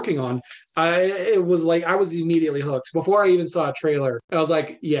working on. It was like I was immediately hooked before I even saw a trailer. I was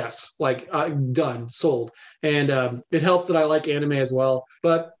like, yes, like done, sold. And it helps that I like anime as well.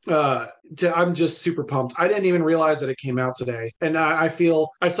 But I'm just super pumped. I didn't even realize that it came out today, and I feel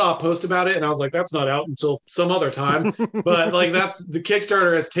I saw a post about it, and I was like, that's not out until some other time. But like that's the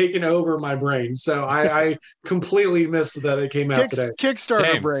Kickstarter has taken over my brain, so I completely missed that it came out today.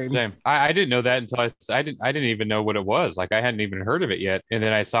 Kickstarter brain. Same. I didn't know that until I didn't even know what it was. Like I hadn't even heard of it yet, and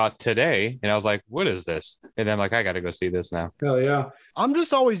then I saw it today, and I was like, what is this? And then I'm like, I got to go see this now. Hell yeah. I'm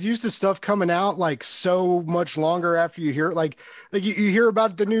just always used to stuff coming out like so much longer after you hear it. Like you hear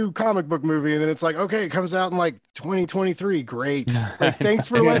about the new comic book movie, and then it's like, okay, it comes out in like 2023. Great. Like, thanks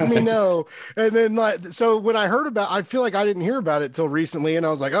for letting me know. And then so when I heard about, I feel like I didn't hear about it till recently, and I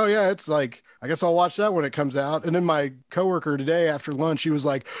was like, oh yeah, it's like, I guess I'll watch that when it comes out. And then my coworker today after lunch, he was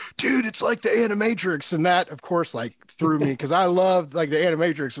like, dude, it's like the Animatrix. And that, of course, like threw me because I loved like the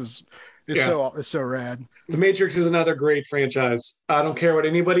Animatrix is so rad. The Matrix is another great franchise. I don't care what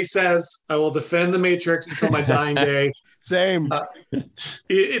anybody says. I will defend the Matrix until my dying day. Same. That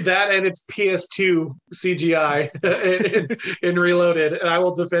and its PS2 CGI in Reloaded. And I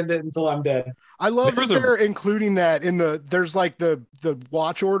will defend it until I'm dead. I love that they're including that in there's like the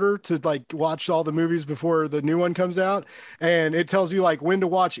watch order to like watch all the movies before the new one comes out. And it tells you like when to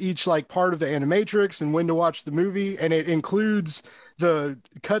watch each like part of the Animatrix and when to watch the movie. And it includes the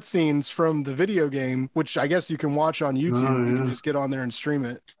cutscenes from the video game, which I guess you can watch on YouTube. Oh, yeah. You can just get on there and stream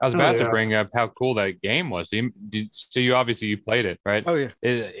it. I was about to bring up how cool that game was. So you obviously played it, right? Oh yeah.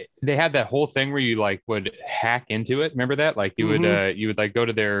 They had that whole thing where you like would hack into it. Remember that? Like you would like go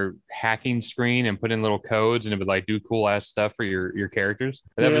to their hacking screen and put in little codes, and it would like do cool ass stuff for your characters.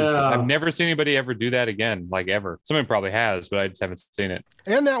 I've never seen anybody ever do that again, like ever. Someone probably has, but I just haven't seen it.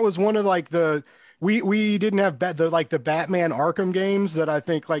 And that was one of like we didn't have the Batman Arkham games that I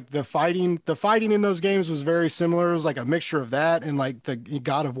think like the fighting in those games was very similar. It was like a mixture of that and like the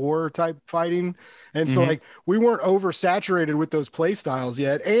God of War type fighting. And so like we weren't oversaturated with those play styles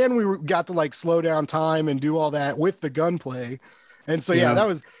yet. And we got to like slow down time and do all that with the gunplay. And so,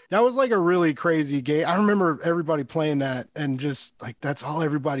 that was like a really crazy game. I remember everybody playing that, and just like, that's all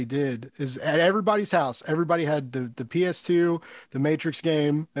everybody did is at everybody's house. Everybody had the PS2, the Matrix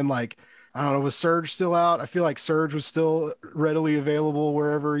game, and like, I don't know, was Surge still out? I feel like Surge was still readily available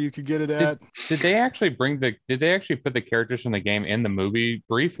wherever you could get it at. Did they actually put the characters from the game in the movie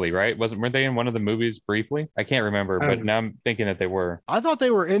briefly, right? Weren't they in one of the movies briefly? I can't remember, but now I'm thinking that they were. I thought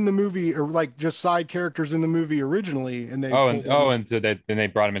they were in the movie, or like just side characters in the movie originally, and they and so then they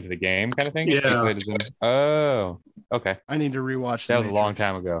brought them into the game kind of thing. Yeah. Oh, okay. I need to rewatch. That was a long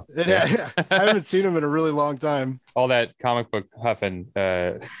time ago. I haven't seen them in a really long time. All that comic book huffing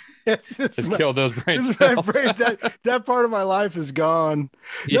just killed those brain cells. That part of my life is gone.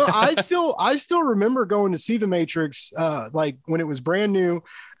 Yeah. No, I still remember going to see The Matrix like when it was brand new,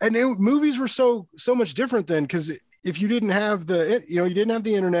 and movies were so much different then, because if you didn't have you didn't have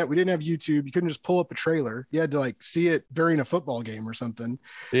the internet, we didn't have YouTube, you couldn't just pull up a trailer. You had to like see it during a football game or something.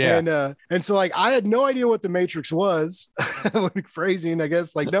 Yeah. And so like I had no idea what The Matrix was. Phrasing, I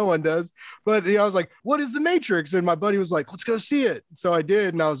guess, like no one does. But I was like, what is The Matrix? And my buddy was like, let's go see it. So I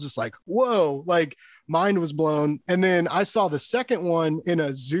did, and I was just like, whoa, like mind was blown. And then I saw the second one in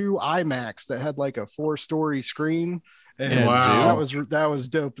a Zoo IMAX that had like a 4-story screen. And wow, that was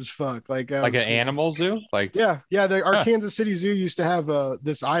dope as fuck. Like an cool animal zoo. Like our Kansas City Zoo used to have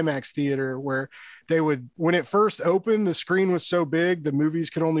this IMAX theater where they would, when it first opened, the screen was so big the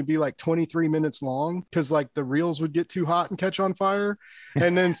movies could only be like 23 minutes long because like the reels would get too hot and catch on fire.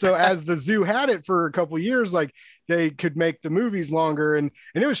 And then so as the zoo had it for a couple years, like they could make the movies longer, and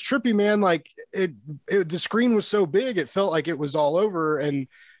it was trippy, man. Like the screen was so big it felt like it was all over, and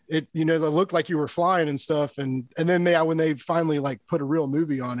it looked like you were flying and stuff. And then when they finally like put a real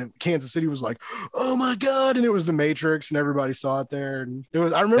movie on it, Kansas City was like, oh my God. And it was The Matrix, and everybody saw it there. And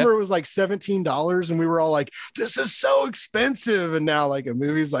I remember it was like $17, and we were all like, this is so expensive. And now like the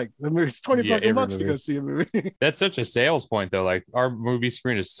movie's $20 fucking bucks to go see a movie. That's such a sales point though. Like our movie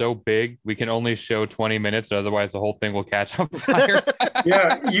screen is so big, we can only show 20 minutes. Otherwise the whole thing will catch on fire.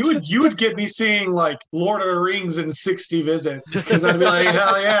 Yeah. You would get me seeing like Lord of the Rings in 60 visits, because I'd be like,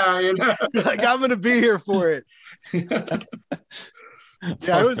 hell yeah. Like I'm gonna be here for it.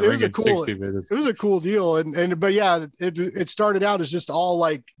 Yeah, it was a cool deal, but yeah, it started out as just all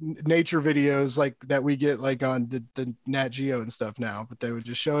like nature videos like that we get like on the Nat Geo and stuff now, but they would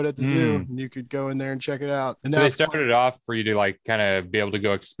just show it at the zoo and you could go in there and check it out. And so they started it off for you to like kind of be able to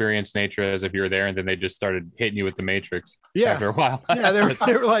go experience nature as if you were there, and then they just started hitting you with the Matrix after a while. Yeah, they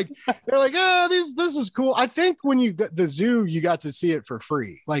were like oh, this is cool. I think when you got the zoo, you got to see it for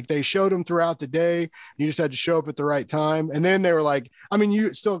free. Like they showed them throughout the day, you just had to show up at the right time, and then they were like, I mean,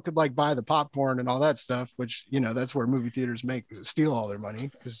 you still could like buy the popcorn and all that stuff, which that's where movie theaters steal all their money,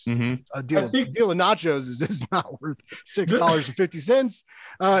 because a deal of nachos is not worth $6.50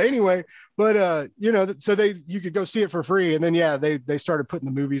 anyway. But so you could go see it for free, and then they started putting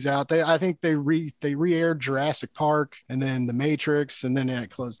the movies out. I think they re-aired Jurassic Park, and then The Matrix, and then it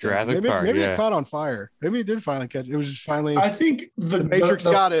closed down. Maybe it caught on fire. Maybe it did finally catch. It was just finally. I think the Matrix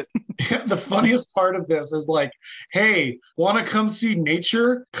got it. The funniest part of this is like, hey, want to come see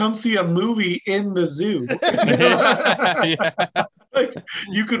nature? Come see a movie in the zoo. Like,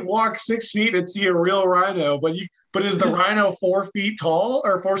 you could walk 6 feet and see a real rhino, but is the rhino 4 feet tall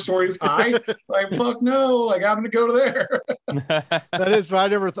or 4 stories high? Like, fuck no! Like, I'm gonna go to there. That is, I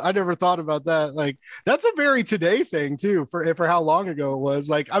never thought about that. Like, that's a very today thing too, for how long ago it was.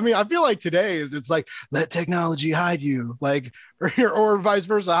 Like, I mean, I feel like today it's like, let technology hide you, like, or vice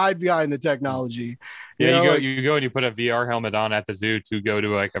versa, hide behind the technology. Yeah, you go and you put a VR helmet on at the zoo to go to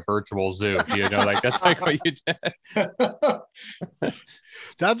like a virtual zoo. Like that's like what you did.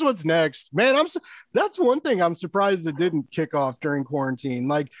 That's what's next, man. That's one thing I'm surprised it didn't kick off during quarantine.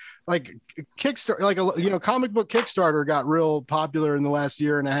 Like Kickstarter, like comic book Kickstarter got real popular in the last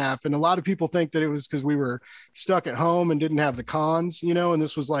year and a half, and a lot of people think that it was because we were stuck at home and didn't have the cons, and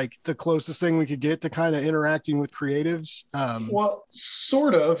this was like the closest thing we could get to kind of interacting with creatives. Well,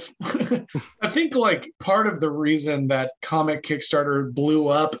 sort of. I think like part of the reason that comic Kickstarter blew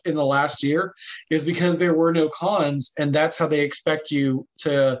up in the last year is because there were no cons, and that's how they expect you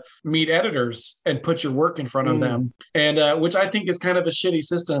to meet editors and put your work in front of them, and which I think is kind of a shitty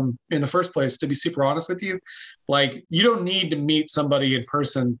system in the first place, to be super honest with you. Like, you don't need to meet somebody in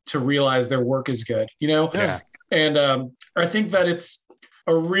person to realize their work is good, Yeah. And I think that it's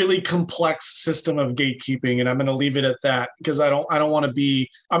a really complex system of gatekeeping, and I'm going to leave it at that, because I don't want to be,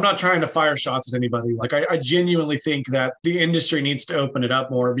 I'm not trying to fire shots at anybody. Like, I genuinely think that the industry needs to open it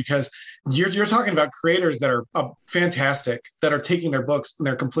up more, because you're talking about creators that are fantastic, that are taking their books and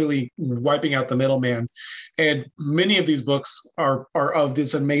they're completely wiping out the middleman. And many of these books are of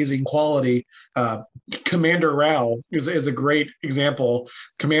this amazing quality. Commander Rao is a great example.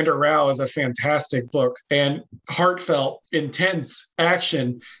 Commander Rao is a fantastic book, and heartfelt, intense action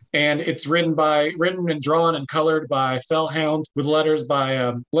collection, and it's written and drawn and colored by Fellhound with letters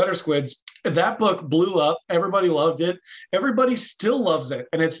by Letter Squids. That book blew up. Everybody loved it. Everybody still loves it,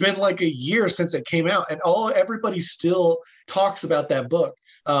 and it's been like a year since it came out, and everybody still talks about that book.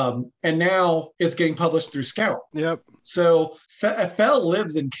 And now it's getting published through Scout. Yep. So Fell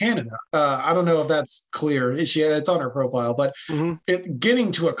lives in Canada. I don't know if that's clear. It's on her profile, but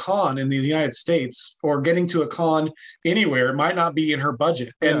getting to a con in the United States or getting to a con anywhere might not be in her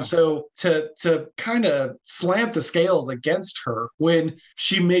budget. Yeah. And so to kind of slant the scales against her when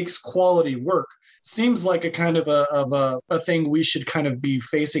she makes quality work seems like a kind of a thing we should kind of be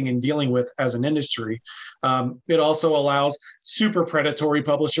facing and dealing with as an industry. It also allows super predatory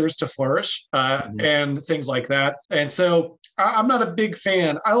publishers to flourish and things like that. And so I'm not a big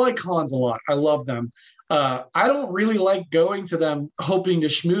fan. I like cons a lot. I love them. I don't really like going to them hoping to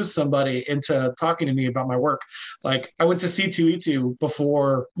schmooze somebody into talking to me about my work. Like I went to C2E2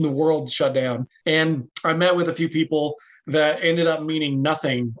 before the world shut down, and I met with a few people that ended up meaning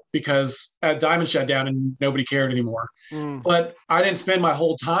nothing because Diamond shut down and nobody cared anymore. But I didn't spend my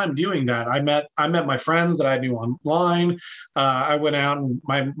whole time doing that. I met my friends that I knew online. I went out and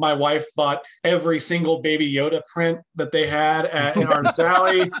my wife bought every single Baby Yoda print that they had in Artist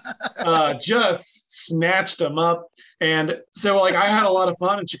Alley, just snatched them up. And so like I had a lot of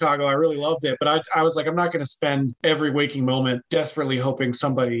fun in Chicago. I really loved it. But I was like, I'm not going to spend every waking moment desperately hoping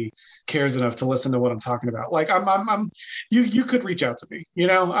somebody cares enough to listen to what I'm talking about. Like you could reach out to me,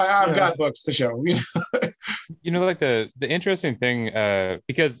 I've got books to show, like the interesting thing,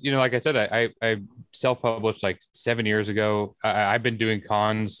 because, like I said, I self-published like 7 years ago. I've been doing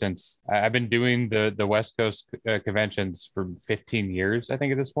cons since I've been doing the West Coast conventions for 15 years, I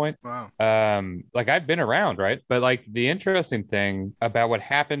think at this point. Wow. Like I've been around, right? But like the interesting thing about what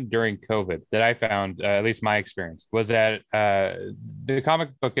happened during COVID that I found, at least my experience, was that the comic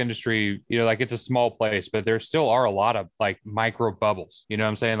book industry, like it's a small place, but there still are a lot of like micro bubbles. You know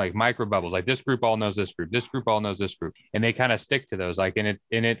what I'm saying? Like micro bubbles. Like this group all knows this group. This group all knows this group, and they kind of stick to those. Like, and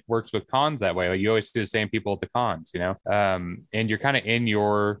it works with cons that way. Like you always see the same people at the cons, and you're kind of in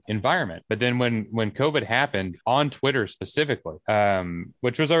your environment. But then when COVID happened on Twitter specifically,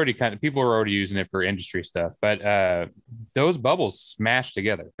 which was already people were already using it for industry stuff, but those bubbles smashed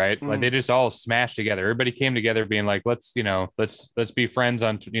together, right? Like they just all smashed together. Everybody came together being like, let's be friends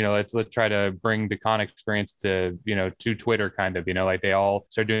on, let's try to bring the con experience to Twitter kind of, like they all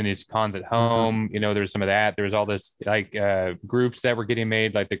started doing these cons at home. There's some of that. There's all this like groups that were getting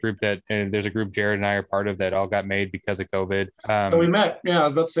made, like the group there's a group Jared and I are part of that all got made because of COVID. So we met. Yeah, I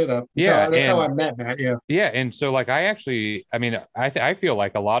was about to say that. That's how I met Matt. Yeah. Yeah. And so like I feel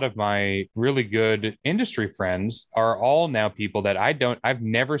like a lot of my really good industry friends are all now people that I've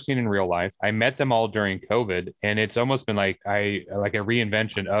never seen in real life. I met them all during COVID, and it's almost been like a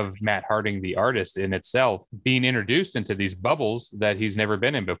reinvention of Matt Harding, the artist in itself, being introduced into these bubbles that he's never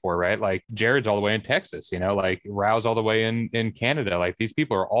been in before, right? Like Jared's all the way in Texas, like Rao's all the way in Canada. Like these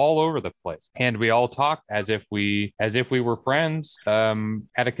people are all over the place, and we all talk as if we were friends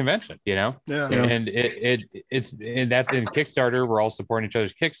at a convention, Yeah. And that's in Kickstarter. We're all supporting each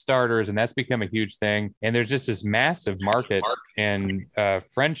other's Kickstarters, and that's become a huge thing. And there's just this massive market and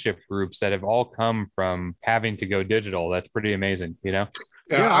friendship groups that have all come from having to go digital. That's pretty aming, Yeah,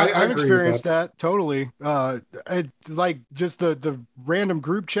 I've experienced that totally. It's like just the random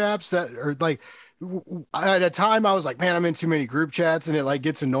group chats that are like, at a time I was like, man, I'm in too many group chats and it like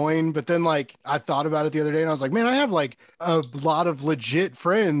gets annoying. But then like I thought about it the other day and I was like, man, I have like a lot of legit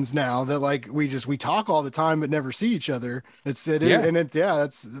friends now that like we talk all the time but never see each other. That's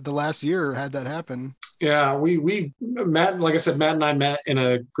the last year had that happen. Yeah, we Matt, like I said, Matt and I met in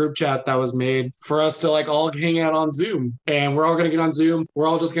a group chat that was made for us to like all hang out on Zoom, and we're all going to get on Zoom. We're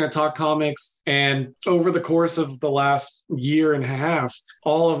all just going to talk comics. And over the course of the last year and a half,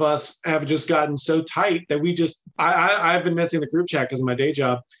 all of us have just gotten so tight that I've been missing the group chat because of my day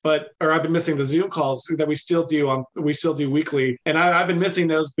job, or I've been missing the Zoom calls that we still do weekly. And I've been missing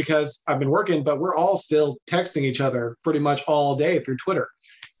those because I've been working, but we're all still texting each other pretty much all day through Twitter.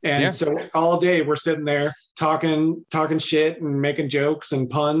 And so all day we're sitting there talking shit and making jokes and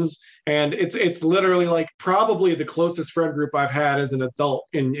puns. And it's literally like probably the closest friend group I've had as an adult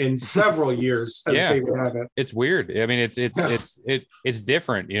in several years as they would have it. It's weird. I mean, it's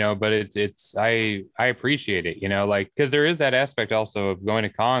different, but it's I appreciate it, like, because there is that aspect also of going to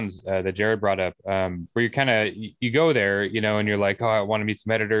cons that Jared brought up, where you kind of you go there, and you're like, oh, I want to meet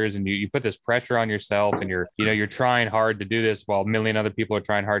some editors, and you put this pressure on yourself, and you're trying hard to do this while a million other people are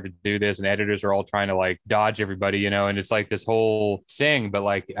trying hard to do this, and editors are all trying to like dodge everybody, and it's like this whole thing. But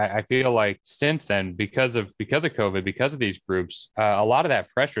like I feel like since then, because of COVID, because of these groups, a lot of that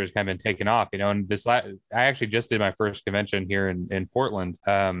pressure has kind of been taken off, and I actually just did my first convention here in Portland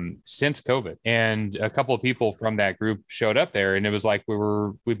since COVID, and a couple of people from that group showed up there, and it was like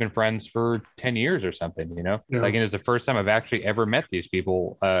we've been friends for 10 years or something, Yeah. like, and it's the first time I've actually ever met these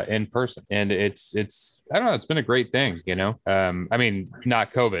people in person, and it's I don't know, it's been a great thing, I mean,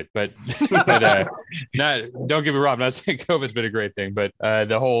 not COVID, but don't get me wrong, I'm not saying COVID's been a great thing, but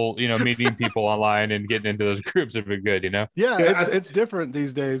the whole, meeting people online and getting into those groups have been good, Yeah, it's different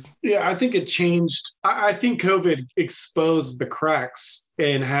these days. Yeah, I think it changed. I think COVID exposed the cracks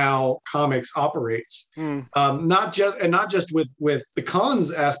in how comics operates. Not just with the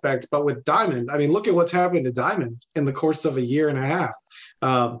cons aspect, but with Diamond. I mean, look at what's happened to Diamond in the course of a year and a half.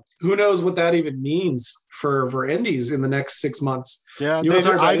 Who knows what that even means for indies in the next 6 months? Yeah,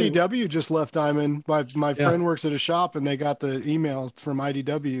 IDW just left Diamond. My friend works at a shop, and they got the emails from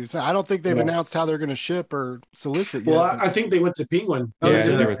IDW. So I don't think they've announced how they're going to ship or solicit yet. Well, I think they went to Penguin. Yeah,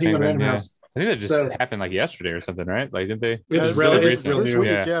 they were Penguin Random House. I think that just happened like yesterday or something, right? Like, didn't they? It's really this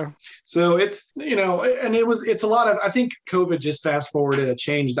week, yeah. So it's, and it's a lot of, I think COVID just fast forwarded a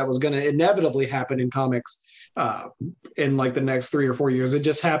change that was going to inevitably happen in comics in like the next 3 or 4 years. It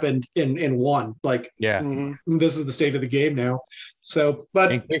just happened in one. Like, this is the state of the game now. So,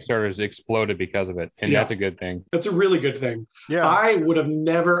 but and Kickstarter's exploded because of it, and that's a good thing. That's a really good thing. Yeah, I would have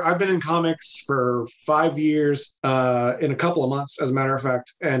never. I've been in comics for 5 years, in a couple of months, as a matter of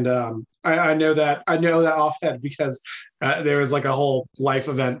fact, and I know that offhand because there was like a whole life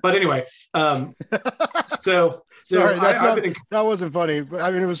event. But anyway, so sorry, that wasn't funny.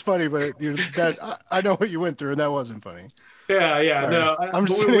 I mean, it was funny, but I know what you went through, and that wasn't funny. Yeah.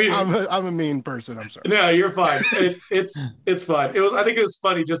 Sorry. No, I'm a mean person. I'm sorry. No, you're fine. It's fine. I think it was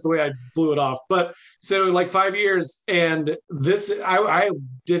funny just the way I blew it off. But so like 5 years, and I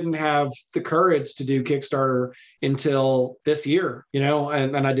didn't have the courage to do Kickstarter until this year,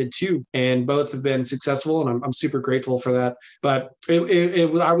 and I did 2, and both have been successful, and I'm super grateful for that. But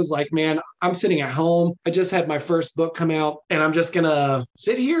I was like, man, I'm sitting at home. I just had my first book come out, and I'm just gonna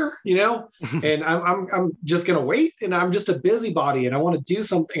sit here, and I'm just gonna wait, and I'm just a busybody, and I want to do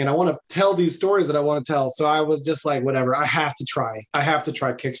something, and I want to tell these stories that I want to tell. So I was just like, whatever, I have to try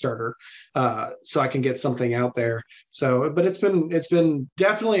Kickstarter, so I can get something out there. So, but it's been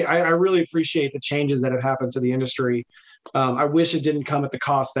definitely, I really appreciate the changes that have happened to the industry. I wish it didn't come at the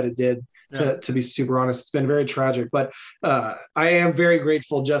cost that it did. To be super honest, it's been very tragic, but I am very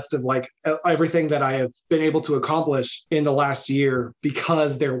grateful just of like everything that I have been able to accomplish in the last year,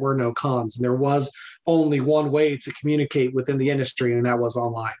 because there were no cons, and there was only one way to communicate within the industry, and that was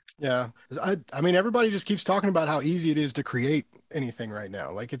online. Yeah. I mean, everybody just keeps talking about how easy it is to create anything right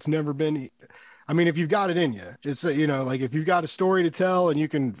now. Like, it's never been, I mean, if you've got it in you, it's, like if you've got a story to tell, and you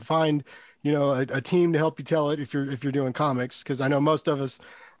can find, a team to help you tell it, if you're doing comics. Cause I know most of us,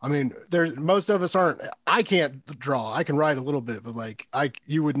 most of us aren't. I can't draw. I can write a little bit, but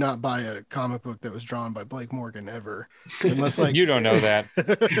you would not buy a comic book that was drawn by Blake Morgan ever, unless like you don't know that.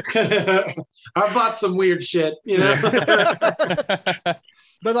 I bought some weird shit,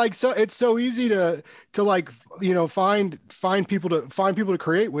 But like, so it's so easy to like, find people to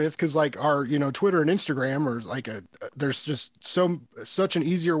create with. Cause like our, Twitter and Instagram, or like there's just such an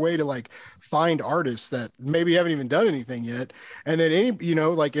easier way to like find artists that maybe haven't even done anything yet. And then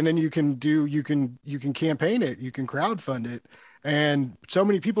and then you can campaign it, you can crowdfund it. And so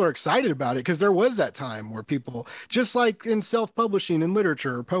many people are excited about it, because there was that time where people, just like in self-publishing in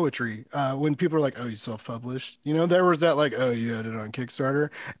literature or poetry, when people are like, oh, you self-published, there was that like, oh, you had it on Kickstarter.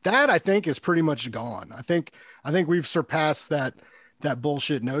 That I think is pretty much gone. I think we've surpassed that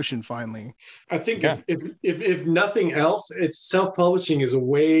bullshit notion finally. I think if nothing else, it's self-publishing is a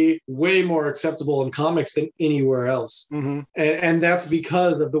way more acceptable in comics than anywhere else. Mm-hmm. And that's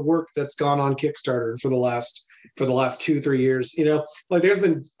because of the work that's gone on Kickstarter for the last 2-3 years. Like there's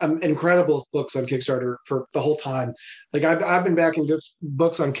been incredible books on Kickstarter for the whole time. Like I've been backing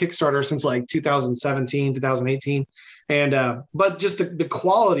books on Kickstarter since like 2017, 2018. And but just the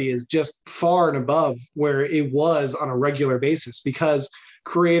quality is just far and above where it was on a regular basis, because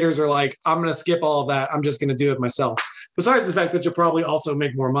creators are like, I'm going to skip all of that. I'm just going to do it myself. Besides the fact that you'll probably also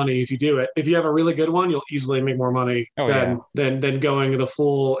make more money if you do it. If you have a really good one, you'll easily make more money than going the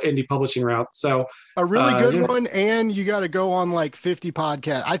full indie publishing route. So a really good one, and you got to go on like 50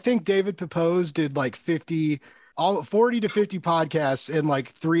 podcasts. I think David Pepose did like 40 to 50 podcasts in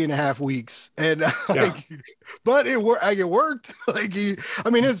like 3.5 weeks, and but it worked. Like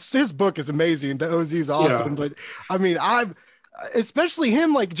his book is amazing. The OZ is awesome, but I mean, especially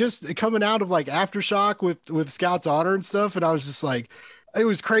him, like just coming out of like Aftershock with Scout's Honor and stuff, and I was just like, It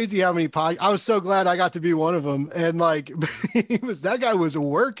was crazy how many I was so glad I got to be one of them. And like, that guy was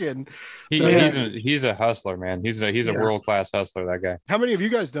working. He's a hustler, man. He's a world-class hustler, that guy. How many have you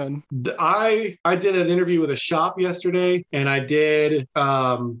guys done? I did an interview with a shop yesterday, and I did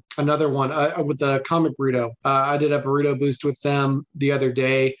another one with the Comic Burrito. I did a burrito boost with them the other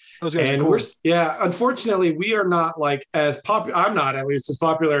day. Those guys are cool. Unfortunately, we are not like as popular. I'm not at least as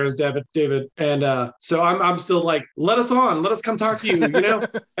popular as David. And so I'm still like, let us come talk to you, you know?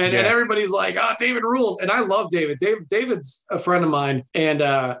 And everybody's like, David rules. And I love David. David's a friend of mine. And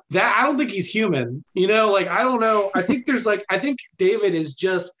that I don't think he's human, you know, like, I don't know. I think David is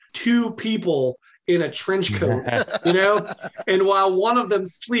just two people in a trench coat, you know, and while one of them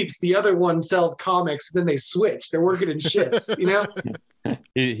sleeps, the other one sells comics. Then they switch. They're working in shifts, you know.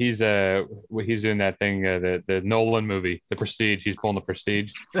 He's doing that thing, the Nolan movie, The Prestige. He's pulling The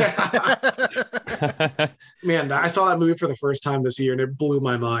Prestige. Man, I saw that movie for the first time this year, and it blew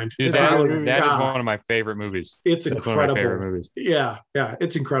my mind. Dude, that is one of my favorite movies. It's incredible. One of my favorite movies. Yeah,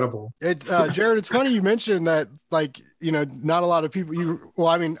 it's incredible. It's Jared. It's funny you mentioned that, like, you know, not a lot of people.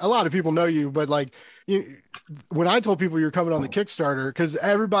 A lot of people know you, but like, when I told people you're coming on the Kickstarter, because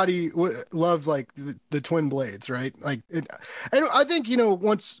everybody loved like the twin blades, right? Like, and I think, you know,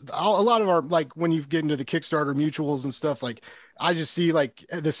 once a lot of our, like, when you get into the Kickstarter mutuals and stuff, like, I just see like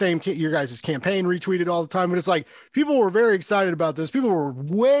the same, your guys' campaign retweeted all the time, but it's like people were very excited about this. People were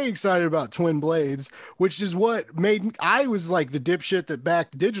way excited about twin blades, which is what made I was like the dipshit that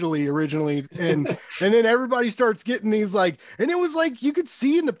backed digitally originally, and then everybody starts getting these, like, and it was like you could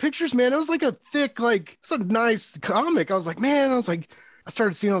see in the pictures, man, it was like a thick, like, it's a nice comic. I was like, man, I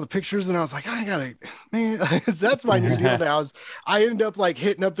started seeing all the pictures and I was like, I gotta, man, that's my new deal now. I end up like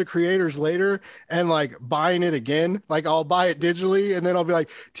hitting up the creators later and like buying it again. Like, I'll buy it digitally and then I'll be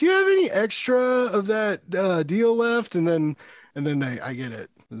like, do you have any extra of that deal left? And then I get it.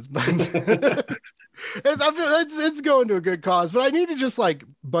 It's going to a good cause, but I need to just like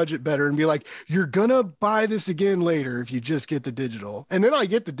budget better and be like, you're gonna buy this again later if you just get the digital. And then I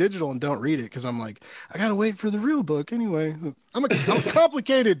get the digital and don't read it because I'm like, I gotta wait for the real book anyway. I'm a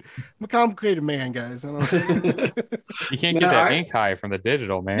complicated man, guys. You can't get that ink high from the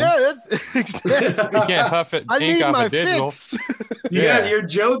digital, man. Yeah, that's exactly. You can't huff it. I ink need off my a digital. fix. Yeah, you're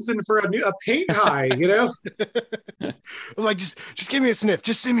jonesing for a paint high, you know. I'm like, just give me a sniff.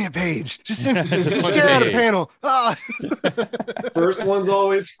 Just send me a page. Just stare at a panel. First one's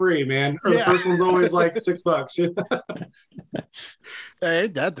always free, man. Or the first one's always like $6. Hey,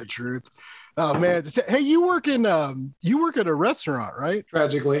 ain't that the truth? Oh man! Hey, you work at a restaurant, right?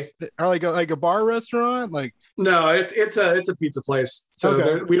 Tragically, or like a bar restaurant, like. No, it's a pizza place.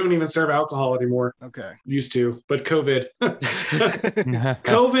 So we don't even serve alcohol anymore. Okay, used to, but COVID,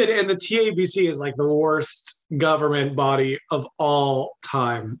 COVID, and the TABC is like the worst government body of all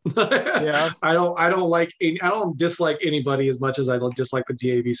time. Yeah, I don't dislike anybody as much as I dislike the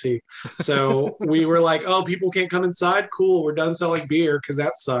TABC. So we were like, oh, people can't come inside. Cool, we're done selling beer because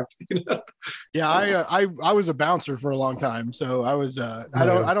that sucked. You know? Yeah, I was a bouncer for a long time, so I was I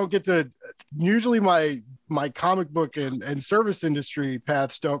don't get to, usually my comic book and service industry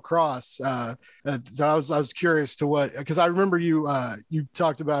paths don't cross. So I was curious to what, because I remember you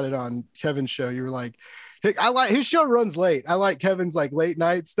talked about it on Kevin's show. You were like, I like his show runs late. I like Kevin's like late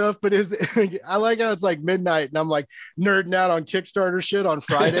night stuff, but I like how it's like midnight and I'm like nerding out on Kickstarter shit on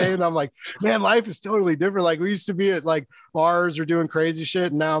Friday. And I'm like, man, life is totally different. Like, we used to be at like bars or doing crazy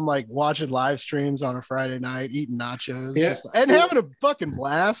shit. And now I'm like watching live streams on a Friday night, eating nachos and having a fucking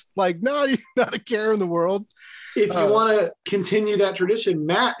blast. Like, not a care in the world. If you want to continue that tradition,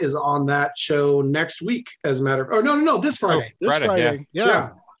 Matt is on that show next week. As a matter of, this Friday. This Friday.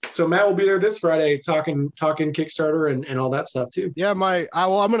 Yeah. So Matt will be there this Friday talking Kickstarter and all that stuff too. Yeah, I'm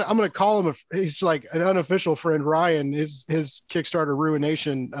gonna call him. He's like an unofficial friend, Ryan. His Kickstarter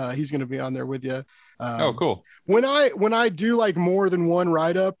Ruination. He's gonna be on there with you. Oh, cool. When I do like more than one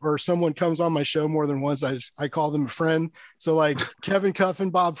write-up or someone comes on my show more than once, I call them a friend. So like Kevin Cuff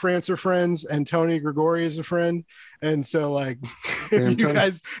and Bob France are friends, and Tony Gregori is a friend. And so like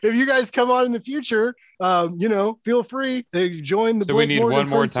if you guys come on in the future, feel free to join the. So we need one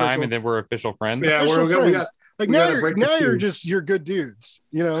more time, circle. And then we're official friends. Yeah, you're good dudes,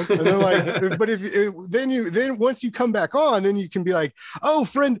 and then like, but then once you come back on, then you can be like, oh,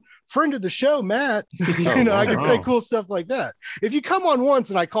 friend friend of the show, Matt. Oh, You know, I can say wow. cool stuff like that. If you come on once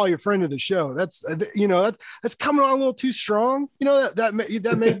and I call you friend of the show, that's you know, that's coming on a little too strong. You know,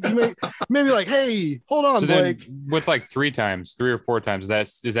 maybe like, hey, hold on, So Blake. then what's like 3 or 4 times?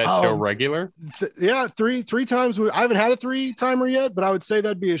 Is that show Um, regular? Yeah, three times. I haven't had a 3-timer yet, but I would say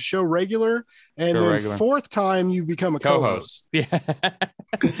that'd be a show regular. And Show then regular. 4th time you become a co-host. Yeah.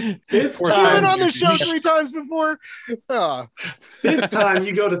 Fifth Fourth You've been time, on the show you- 3 times before. Oh, Fifth time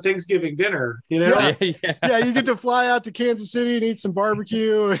you go to Thanksgiving dinner, you know? Yeah. Yeah. yeah, you get to fly out to Kansas City and eat some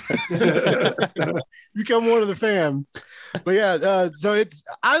barbecue. Become one of the fam. But yeah, so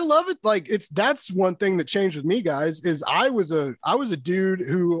I love it. Like that's one thing that changed with me, guys, is I was a dude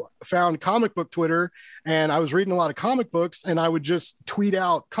who found comic book Twitter, and I was reading a lot of comic books, and I would just tweet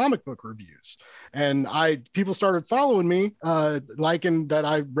out comic book reviews. And people started following me, liking that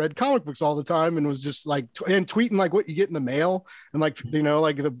I read comic books all the time, and was just like and tweeting like what you get in the mail and like, you know,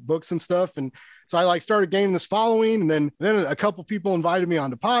 like the books and stuff. And so I like started gaining this following, and then a couple people invited me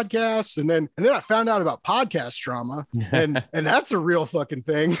onto podcasts, and then I found out about podcast drama, and that's a real fucking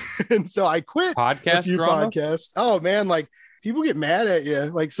thing. And so I quit a Podcast few drama? podcasts. Oh man, like people get mad at you.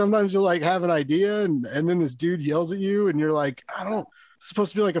 Like sometimes you'll like have an idea, and then this dude yells at you, and you're like, it's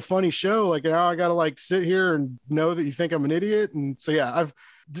supposed to be like a funny show. Like now I gotta like sit here and know that you think I'm an idiot. And so yeah,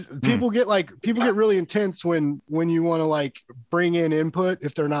 people get really intense when you want to like bring in input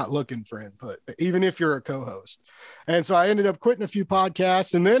if they're not looking for input, even if you're a co-host. And so I ended up quitting a few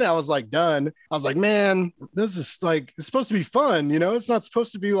podcasts, and then I was like done. I was like, man, this is like, it's supposed to be fun, you know, it's not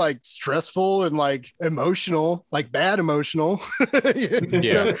supposed to be like stressful and like emotional, like bad emotional.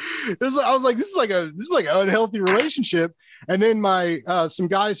 Yeah. So I was like, this is like an unhealthy relationship. And then my some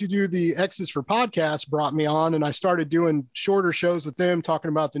guys who do the X's for podcasts brought me on, and I started doing shorter shows with them talking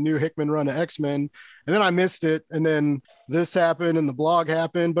about the new Hickman run of X-Men. And then I missed it. And then this happened and the blog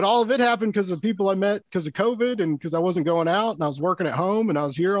happened, but all of it happened because of people I met because of COVID and because I wasn't going out and I was working at home and I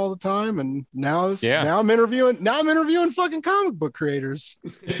was here all the time. And now I'm interviewing fucking comic book creators.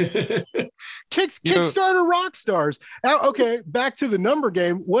 Kickstarter rock stars. Now, okay, back to the number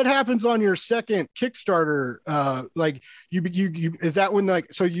game. What happens on your second Kickstarter? Like you is that when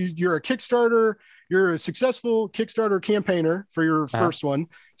like, so you're a Kickstarter, you're a successful Kickstarter campaigner for your first one.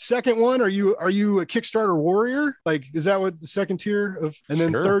 Second one, are you a Kickstarter warrior? Like, is that what the second tier of? And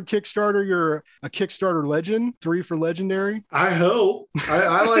then Sure. third Kickstarter, you're a Kickstarter legend. 3 for legendary. I hope.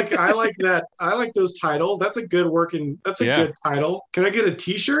 I like that. I like those titles. That's a good good title. Can I get a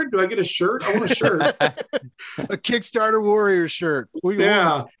t-shirt? Do I get a shirt? I want a shirt. A Kickstarter warrior shirt.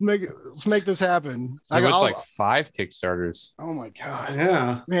 Yeah. Let's make this happen. So it's like 5 Kickstarters. Oh my god.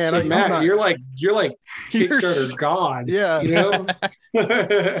 Yeah. Man, So, I'm Matt, not- you're like You're- Kickstarter god. Yeah. You know?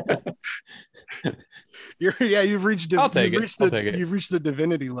 You've reached I'll take it. I'll take it. You've reached the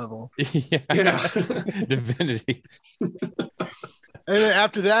divinity level. Yeah. Yeah. Divinity. And then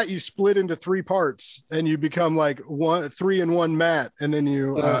after that, you split into 3 parts and you become like 3-in-1 Matt. And then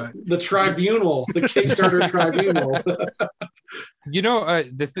you the tribunal, the Kickstarter tribunal. You know,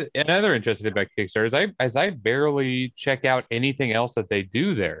 another interesting thing about Kickstarter is I barely check out anything else that they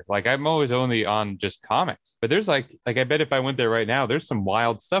do there. Like I'm always only on just comics, but there's like I bet if I went there right now, there's some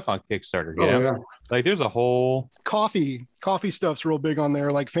wild stuff on Kickstarter. You know? Yeah. Like there's a whole coffee stuff's real big on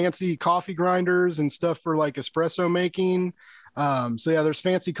there, like fancy coffee grinders and stuff for like espresso making. So yeah, there's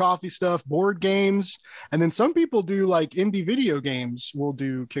fancy coffee stuff, board games, and then some people do like indie video games will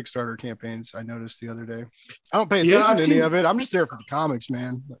do Kickstarter campaigns. I noticed the other day. I don't pay attention to any of it. I'm just there for the comics,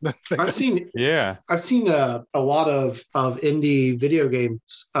 man. I've seen a lot of indie video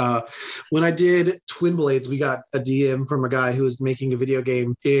games. When I did Twin Blades, we got a DM from a guy who was making a video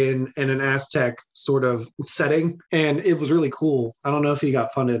game in an Aztec sort of setting, and it was really cool. I don't know if he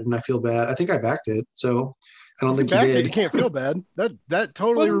got funded, and I feel bad. I think I backed it, so I don't think he did. You can't feel bad. That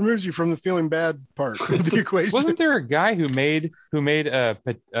totally removes you from the feeling bad part of the equation. Wasn't there a guy who made a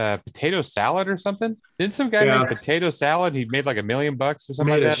potato salad or something? Didn't some guy make potato salad? He made like $1 million or something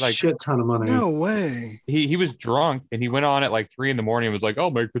Made like a that. Like shit ton of money. No way. he was drunk and he went on at like 3 a.m. and was like,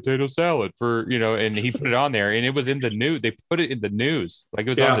 "I'll make potato salad for and he put it on there and it was in the news. They put it in the news, like it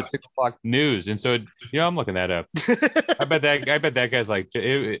was on the 6 o'clock news. And so I'm looking that up. I bet that guy's like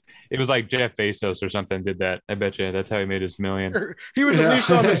it was like Jeff Bezos or something did that. I bet you that's how he made his $1 million. He was at least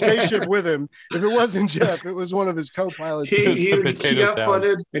on the spaceship with him. If it wasn't Jeff, it was one of his co-pilots. He got salad.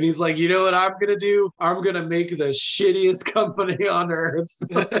 funded, and he's like, you know what I'm gonna do? I'm gonna make the shittiest company on earth.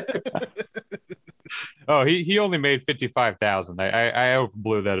 Oh, he only made 55,000. I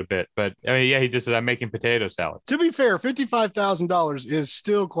overblew that a bit, but I mean, yeah, he just said I'm making potato salad. To be fair, $55,000 is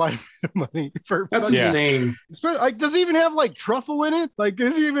still quite a bit of money for. That's Yeah. insane. Like, does it even have like truffle in it? Like,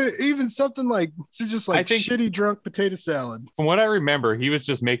 is even something like just like I think- shitty drunk potato salad? From what I remember, he was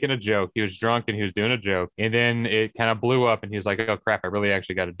just making a joke. He was drunk and he was doing a joke, and then it kind of blew up, and he was like, "Oh crap, I really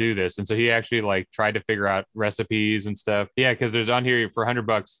actually got to do this." And so he actually like tried to figure out recipes and stuff. Yeah, because there's on here for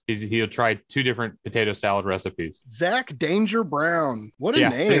 $100, he'll try 2 different potato salad recipes. Zach Danger Brown. What a Yeah.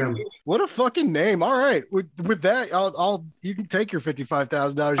 name! What a fucking name! All right, with that, I'll you can take your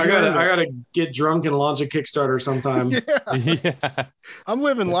 $55,000. I gotta get drunk and launch a Kickstarter sometime. Yeah, Yeah. I'm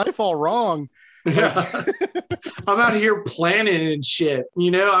living life all wrong. Yeah. I'm out here planning and shit.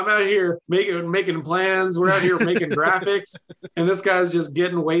 I'm out here making plans. We're out here making graphics, and this guy's just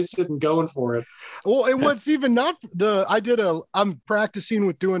getting wasted and going for it. Well, and what's even not I'm practicing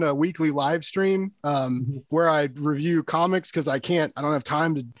with doing a weekly live stream where I review comics because I don't have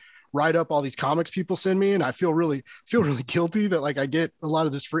time to write up all these comics people send me, and I feel really guilty that like I get a lot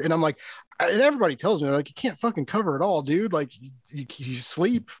of this free, and I'm like, and everybody tells me like you can't fucking cover it all, dude. Like you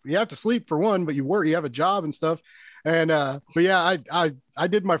sleep, you have to sleep for one, but you work, you have a job and stuff. And but yeah, I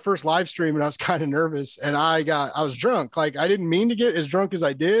did my first live stream and I was kind of nervous, and I was drunk. Like I didn't mean to get as drunk as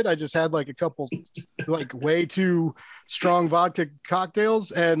I did. I just had like a couple like way too strong vodka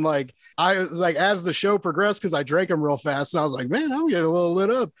cocktails, and like as the show progressed, because I drank them real fast, and I was like, man, I'm getting a little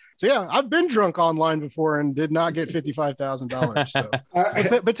lit up. So yeah, I've been drunk online before and did not get $55,000. So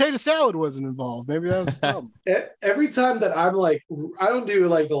potato salad wasn't involved. Maybe that was the problem. Every time that I'm like, I don't do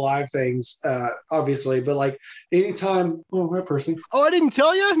like the live things, obviously, but like anytime, that person. Oh, I didn't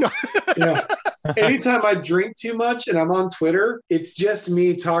tell you? No. Yeah. Anytime I drink too much and I'm on Twitter, it's just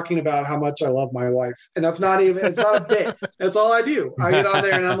me talking about how much I love my wife. And it's not a bit. That's all I do. I get on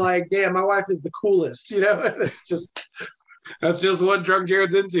there and I'm like, damn, my wife is the coolest, that's just what Drunk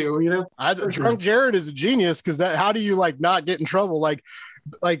Jared's into, Drunk Jared is a genius, because how do you like not get in trouble? Like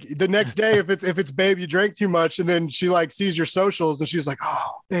the next day, if it's babe, you drank too much, and then she like sees your socials and she's like,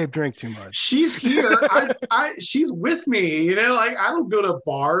 oh, babe, drank too much. She's here. She's with me, like I don't go to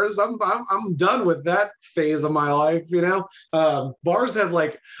bars. I'm done with that phase of my life, bars have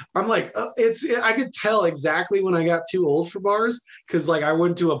like, I'm like, I could tell exactly when I got too old for bars, because like I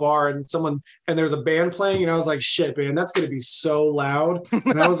went to a bar and there's a band playing, and I was like, shit, man, that's going to be so loud.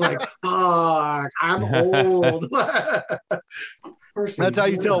 And I was like, fuck, I'm old. That's how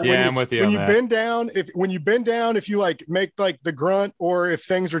you tell. Yeah, I'm with you. When you bend down, if you like make like the grunt, or if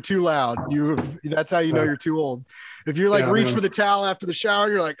things are too loud, that's how you know you're too old. If you're like reach for the towel after the shower,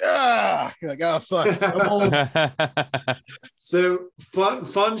 you're like, oh fuck, I'm old. So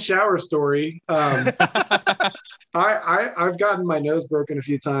fun shower story. I've gotten my nose broken a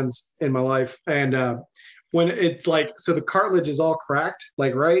few times in my life, and when it's like, so the cartilage is all cracked,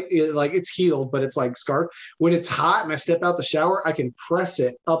 like, right? It's healed, but it's like scarred. When it's hot and I step out the shower, I can press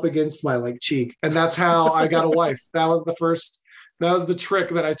it up against my like cheek. And that's how I got a wife. That was the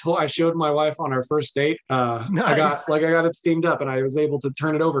trick that I showed my wife on our first date. Nice. I got it steamed up, and I was able to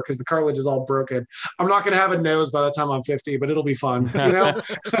turn it over because the cartilage is all broken. I'm not going to have a nose by the time I'm 50, but it'll be fun,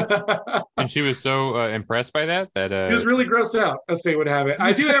 And she was so impressed by that she was really grossed out, as fate would have it.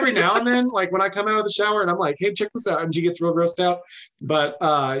 I do it every now and then, like when I come out of the shower and I'm like, hey, check this out, and she gets real grossed out. But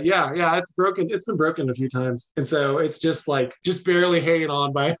yeah, it's broken. It's been broken a few times, and so it's just barely hanging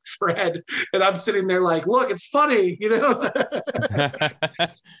on by a thread, and I'm sitting there like, look, it's funny,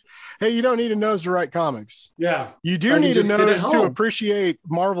 Hey, you don't need a nose to write comics. Yeah, you do need a nose to appreciate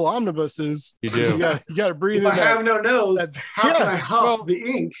Marvel omnibuses. You do. You got to breathe. If I have no nose, how can I huff the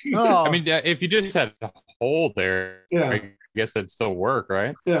ink? Oh. I mean, if you just had a hole there, I guess that'd still work,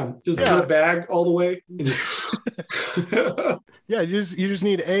 right? Yeah, just put a bag all the way. Yeah, you just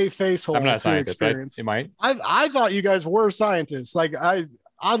need a face hole. I'm not a to scientist, right? experience. You might. I thought you guys were scientists. Like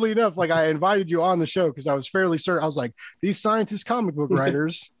oddly enough, like I invited you on the show because I was fairly certain. I was like, these scientists, comic book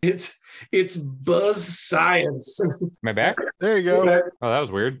writers. It's buzz science. Am I back? There you go. Oh, that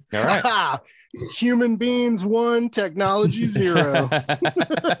was weird. All right. Human beings 1, technology 0.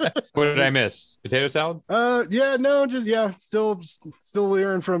 What did I miss? Potato salad? Still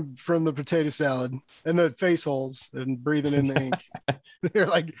leering from the potato salad and the face holes and breathing in the ink.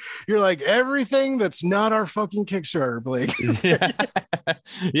 You're like everything that's not our fucking Kickstarter, Blake.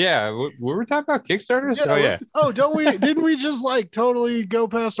 Yeah, we were talking about Kickstarters. Didn't we just like totally go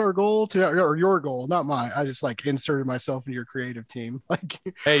past our goal goal to, or your goal, not mine. I just like inserted myself into your creative team. Like,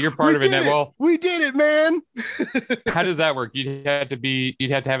 hey, you're part of it now. Well, we did it, man. how does that work? You'd have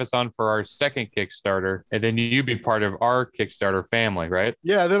to have us on for our second Kickstarter, and then you'd be part of our Kickstarter family, right?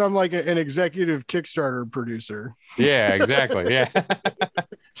 Yeah, then I'm like an executive Kickstarter producer. Yeah, exactly. Yeah.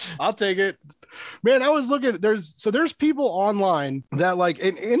 I'll take it. Man, I was looking, there's people online that like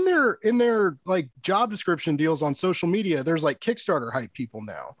in their like job description deals on social media, there's like Kickstarter hype people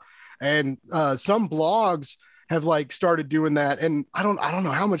now. And some blogs have like started doing that. And I don't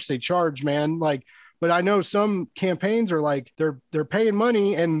know how much they charge, man. Like, but I know some campaigns are like they're paying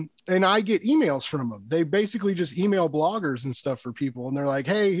money and I get emails from them. They basically just email bloggers and stuff for people. And they're like,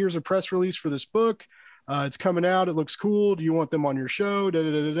 hey, here's a press release for this book. It's coming out. It looks cool. Do you want them on your show? Da,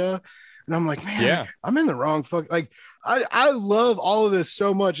 da, da, da, da. And I'm like, man, yeah. I'm in the wrong fuck. Like, I love all of this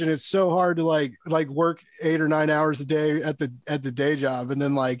so much, and it's so hard to like work 8 or 9 hours a day at the day job, and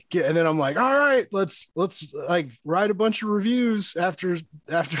then I'm like, all right, let's like write a bunch of reviews after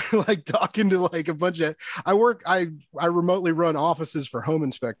like talking to like a bunch of I remotely run offices for home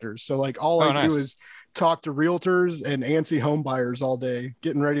inspectors, so like all I do is talk to realtors and antsy home buyers all day,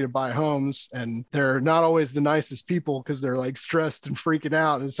 getting ready to buy homes. And they're not always the nicest people because they're like stressed and freaking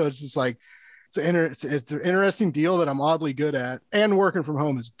out. And so it's just like, it's an interesting deal that I'm oddly good at, and working from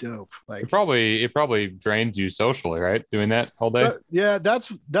home is dope. Like it probably drains you socially, right? Doing that all day. Yeah. That's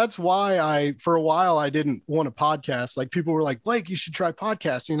why for a while I didn't want a podcast. Like people were like, Blake, you should try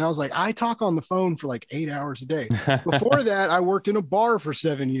podcasting. And I was like, I talk on the phone for like 8 hours a day. Before that, I worked in a bar for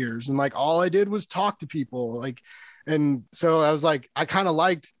 7 years, and like all I did was talk to people. Like, and so I was like, I kind of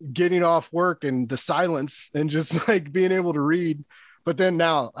liked getting off work and the silence and just like being able to read. But then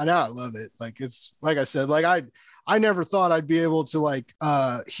now I love it. Like, it's like I said, like I never thought I'd be able to like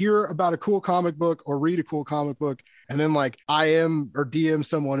hear about a cool comic book or read a cool comic book and then like IM or DM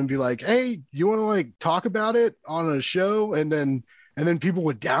someone and be like, hey, you want to like talk about it on a show? And then people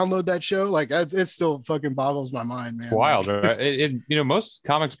would download that show. Like it still fucking boggles my mind, man. It's wild, right? Most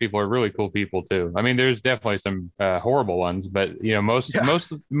comics people are really cool people too. I mean, there's definitely some horrible ones, but most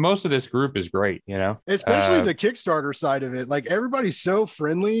of this group is great. Especially the Kickstarter side of it. Like everybody's so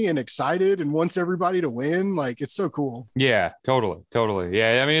friendly and excited and wants everybody to win. Like it's so cool. Yeah, totally.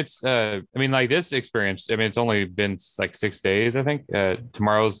 Yeah, I mean it's like this experience. I mean, it's only been like 6 days. I think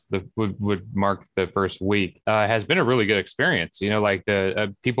tomorrow's would mark the first week. Has been a really good experience. Like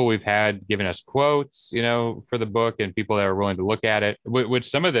the people we've had giving us quotes, for the book, and people that are willing to look at it, which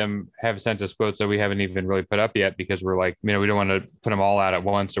some of them have sent us quotes that we haven't even really put up yet because we're like, we don't want to put them all out at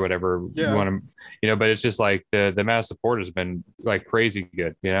once or whatever. Yeah. We want to, but it's just like the amount of support has been like crazy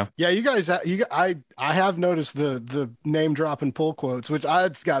good, Yeah, you guys, I have noticed the name drop and pull quotes, which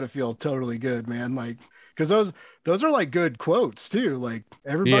it's got to feel totally good, man. Like, because those are like good quotes too. Like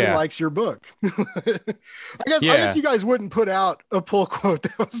everybody likes your book. I guess you guys wouldn't put out a pull quote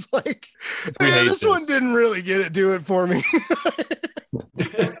that was like, this one didn't really do it for me.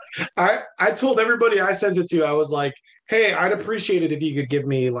 I told everybody I sent it to, I was like, hey, I'd appreciate it if you could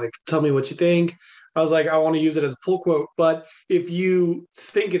tell me what you think. I was like, I want to use it as a pull quote, but if you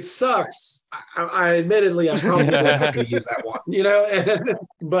think it sucks, I admittedly, I'm probably not going to use that one,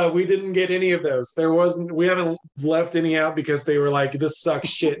 but we didn't get any of those. We haven't left any out because they were like, this sucks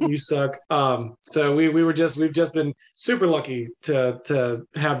shit, you suck. So we've just been super lucky to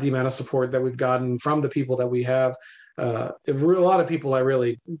have the amount of support that we've gotten from the people that we have. A lot of people I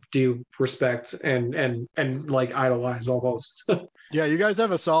really do respect and like idolize almost. Yeah, you guys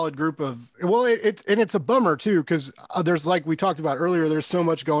have a solid group of, it's a bummer too, because there's, like we talked about earlier, there's so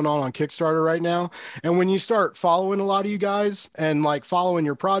much going on Kickstarter right now. And when you start following a lot of you guys and like following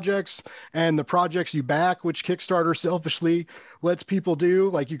your projects and the projects you back, which Kickstarter selfishly lets people do,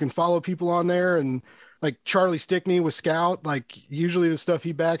 like you can follow people on there, and like Charlie Stickney with Scout, like usually the stuff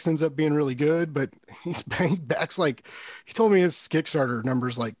he backs ends up being really good, but he backs like, he told me his Kickstarter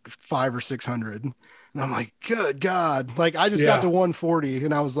number's like 500 or 600. And I'm like, good God. Like I just got to 140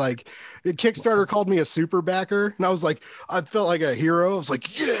 and I was like, Kickstarter called me a super backer. And I was like, I felt like a hero. I was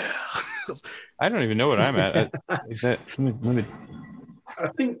like, yeah. I don't even know what I'm at. I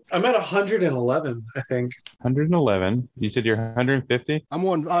think I'm at 111, I think. 111. You said you're 150? I'm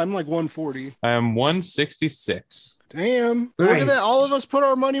like 140. I am 166. Damn. Nice. Look at that. All of us put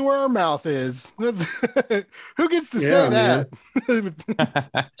our money where our mouth is. Who gets to say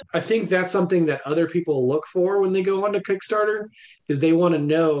that? I think that's something that other people look for when they go onto Kickstarter, is they want to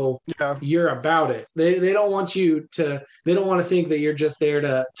know you're about it. They don't want you to, they don't want to think that you're just there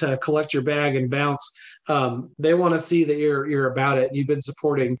to collect your bag and bounce. They want to see that you're about it and you've been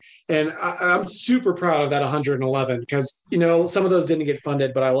supporting. And I'm super proud of that 111 because, you know, some of those didn't get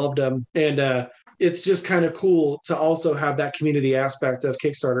funded, but I loved them. And it's just kind of cool to also have that community aspect of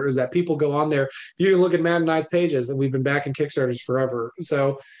Kickstarter, is that people go on there. You can look at Matt and I's pages, and we've been backing Kickstarters forever.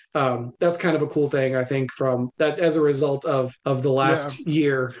 So that's kind of a cool thing, I think, from that as a result of the last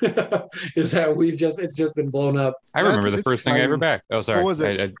year, is that it's just been blown up. I remember the first thing I ever backed. Oh, sorry. What was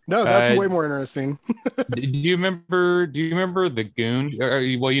it? No, that's way more interesting. Do you remember the Goon?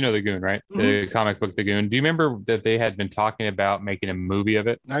 Well, you know the Goon, right? The comic book, The Goon. Do you remember that they had been talking about making a movie of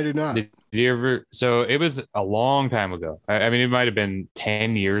it? I do not. Did you ever? So it was a long time ago. I mean, it might have been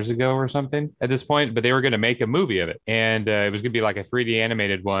 10 years ago or something at this point, but they were going to make a movie of it. And it was going to be like a 3D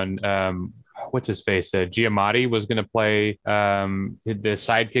animated one. What's his face? Giamatti was going to play the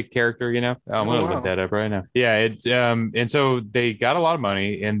sidekick character, you know. I'm going to look that up right now. Yeah, it's and so they got a lot of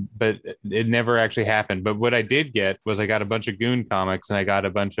money, but it never actually happened. But what I did get was I got a bunch of Goon comics, and I got a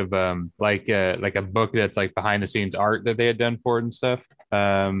bunch of like a book that's like behind the scenes art that they had done for it and stuff.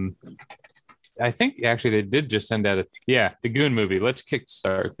 I think actually they did just send out the Goon movie. Let's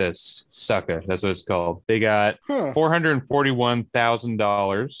kickstart this sucker. That's what it's called. They got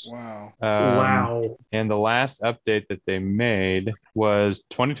 $441,000. Wow. Wow. And the last update that they made was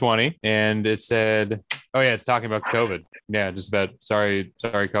 2020, and it said, oh yeah, it's talking about COVID. Yeah, just about sorry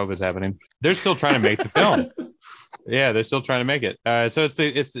COVID's happening. They're still trying to make the film. Yeah, they're still trying to make it. So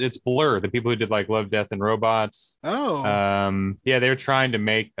it's Blur, the people who did like Love, Death, and Robots. Oh. Yeah, they were trying to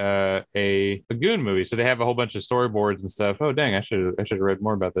make a Goon movie, so they have a whole bunch of storyboards and stuff. Oh dang, I should have read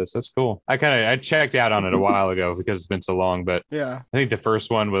more about this. That's cool. I checked out on it a while ago because it's been so long, but yeah, I think the first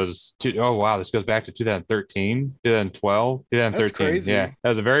one was oh wow, this goes back to 2013, 2012, 2013. That's crazy. Yeah, that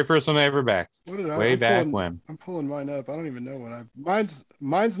was the very first one I ever backed. Way back when. I'm pulling mine up. I don't even know what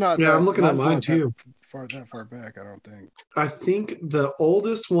mine's not. Yeah, I'm looking at mine too. That far back, I don't think. I think the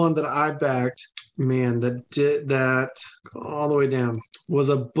oldest one that I backed, man, that did that all the way down, was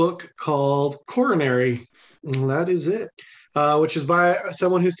a book called Coronary. That is it, which is by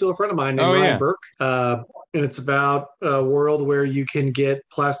someone who's still a friend of mine named Ryan Burke. And it's about a world where you can get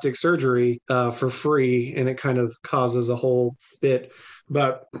plastic surgery for free, and it kind of causes a whole bit.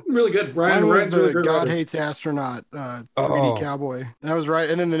 But really good. Ryan's the really God Hates Astronaut 3D Cowboy. That was right.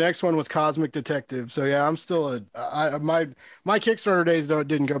 And then the next one was Cosmic Detective. So yeah, I'm still my Kickstarter days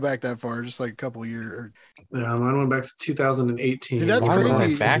didn't go back that far, just like a couple years. Yeah, mine went back to 2018. See, that's crazy. I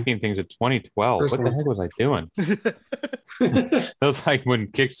was backing things at 2012. What the heck was I doing? That was like when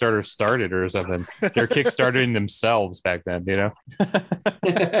Kickstarter started or something. They're kickstarting themselves back then, you know?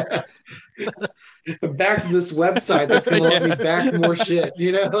 Back to this website that's going to let me back more shit,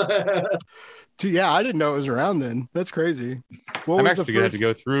 you know? Yeah, I didn't know it was around then. That's crazy. I'm actually going to have to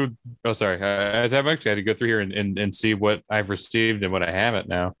go through. Oh, sorry. I've actually had to go through here and see what I've received and what I haven't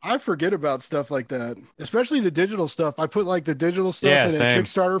now. I forget about stuff like that, especially the digital stuff. I put like the digital stuff in a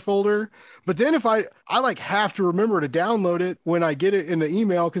Kickstarter folder. But then if I like have to remember to download it when I get it in the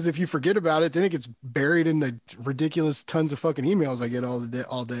email, because if you forget about it, then it gets buried in the ridiculous tons of fucking emails I get all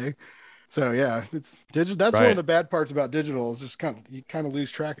day. So yeah, it's digital. That's one of the bad parts about digital is just you kind of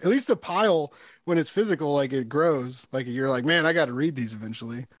lose track. At least the pile when it's physical, like it grows. Like you're like, man, I got to read these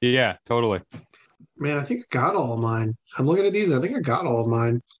eventually. Yeah, totally. Man, I think I got all of mine. I'm looking at these. And I think I got all of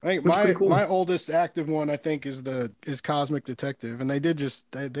mine. I think my oldest active one, I think, is Cosmic Detective, and they just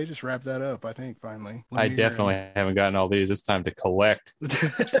wrapped that up. I think finally. I definitely haven't gotten all these. It's time to collect.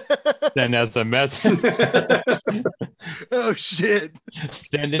 Send out some messages. Oh shit!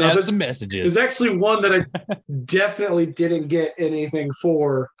 Sending out some messages. There's actually one that I definitely didn't get anything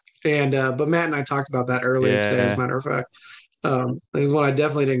for, and but Matt and I talked about that earlier today. As a matter of fact, there's one I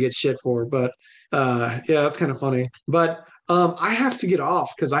definitely didn't get shit for, but. Yeah, that's kind of funny. But I have to get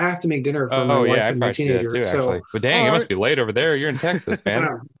off because I have to make dinner for my wife and my teenager. Too, so, but dang, it must be late over there. You're in Texas, man.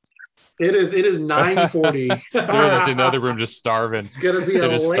 It is 9:40. They're in the other room just starving. It's gonna be a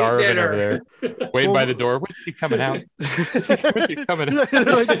late dinner. Over there, waiting by the door. When's he coming out? When's he coming out? They're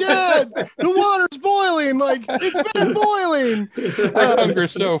like, Dad, the water's boiling. Like it's been boiling. My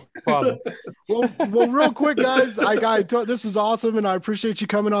hunger's so fun. Well, real quick, guys. This is awesome, and I appreciate you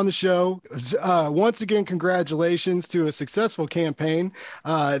coming on the show. Once again, congratulations to a successful campaign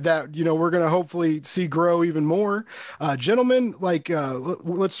that we're gonna hopefully see grow even more. Gentlemen,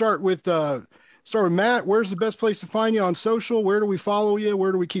 let's start with Start with Matt. Where's the best place to find you on social? Where do we follow you?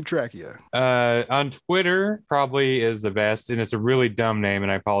 Where do we keep track of you? On Twitter probably is the best, and it's a really dumb name,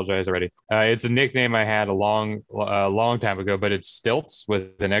 and I apologize already. It's a nickname I had a long time ago, but it's Stilts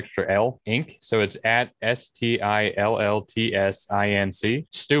with an extra L, Inc. So it's at STILLTSINC.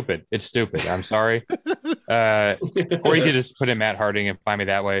 Stupid. It's stupid. I'm sorry. Or you could just put in Matt Harding and find me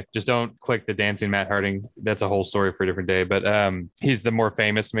that way. Just don't click the dancing Matt Harding. That's a whole story for a different day. But he's the more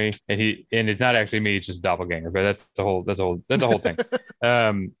famous me, and it's not actually me. It's just doppelganger. But that's a whole thing.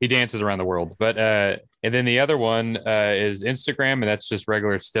 He dances around the world. But and then the other one is Instagram, and that's just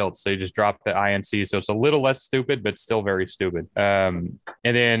regular Stilts. So you just drop the INC, so it's a little less stupid, but still very stupid. And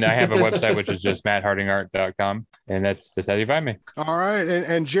then I have a website which is just matthardingart.com, and that's how you find me. All right,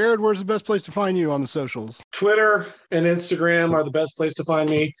 and Jared, where's the best place to find you on the socials? Twitter and Instagram are the best place to find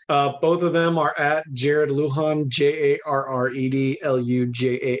me. Both of them are at Jared Lujan, JARRED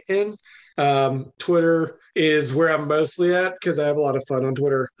LUJAN. Twitter is where I'm mostly at because I have a lot of fun on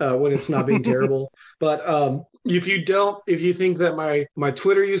Twitter when it's not being terrible. But if you think that my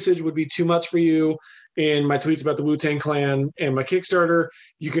Twitter usage would be too much for you in my tweets about the Wu-Tang Clan and my Kickstarter,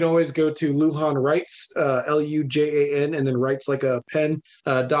 you can always go to Lujan Writes, LUJAN, and then writes like a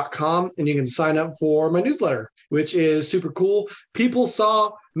pen.com, and you can sign up for my newsletter, which is super cool. People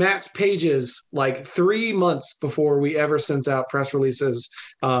saw Matt's pages like 3 months before we ever sent out press releases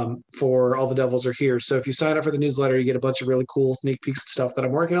for All the Devils Are Here. So if you sign up for the newsletter, you get a bunch of really cool sneak peeks and stuff that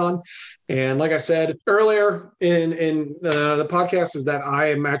I'm working on. And like I said earlier in the podcast, is that I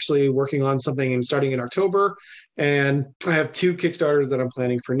am actually working on something starting in October. And I have 2 Kickstarters that I'm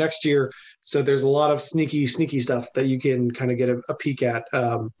planning for next year. So there's a lot of sneaky stuff that you can kind of get a peek at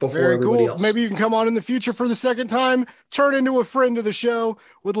before Very everybody cool. else. Maybe you can come on in the future for the second time, turn into a friend of the show.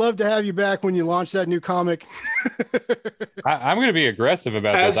 Would love to have you back when you launch that new comic. I'm going to be aggressive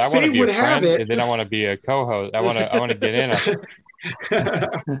about As this. I want to fate be would a have friend, it. and then I want to be a co-host. I want to get in on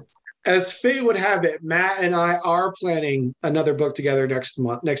it. As fate would have it, Matt and I are planning another book together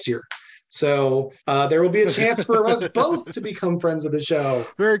next year. So there will be a chance for us both to become friends of the show.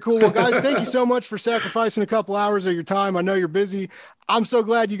 Very cool. Well, guys, thank you so much for sacrificing a couple hours of your time. I know you're busy. I'm so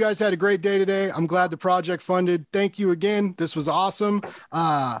glad you guys had a great day today. I'm glad the project funded. Thank you again. This was awesome.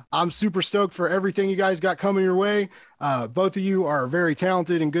 I'm super stoked for everything you guys got coming your way. Both of you are very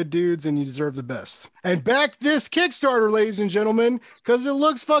talented and good dudes, and you deserve the best. And back this Kickstarter, ladies and gentlemen, because it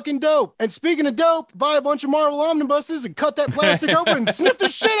looks fucking dope. And speaking of dope, buy a bunch of Marvel omnibuses and cut that plastic open and sniff the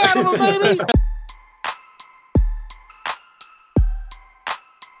shit out of them, baby.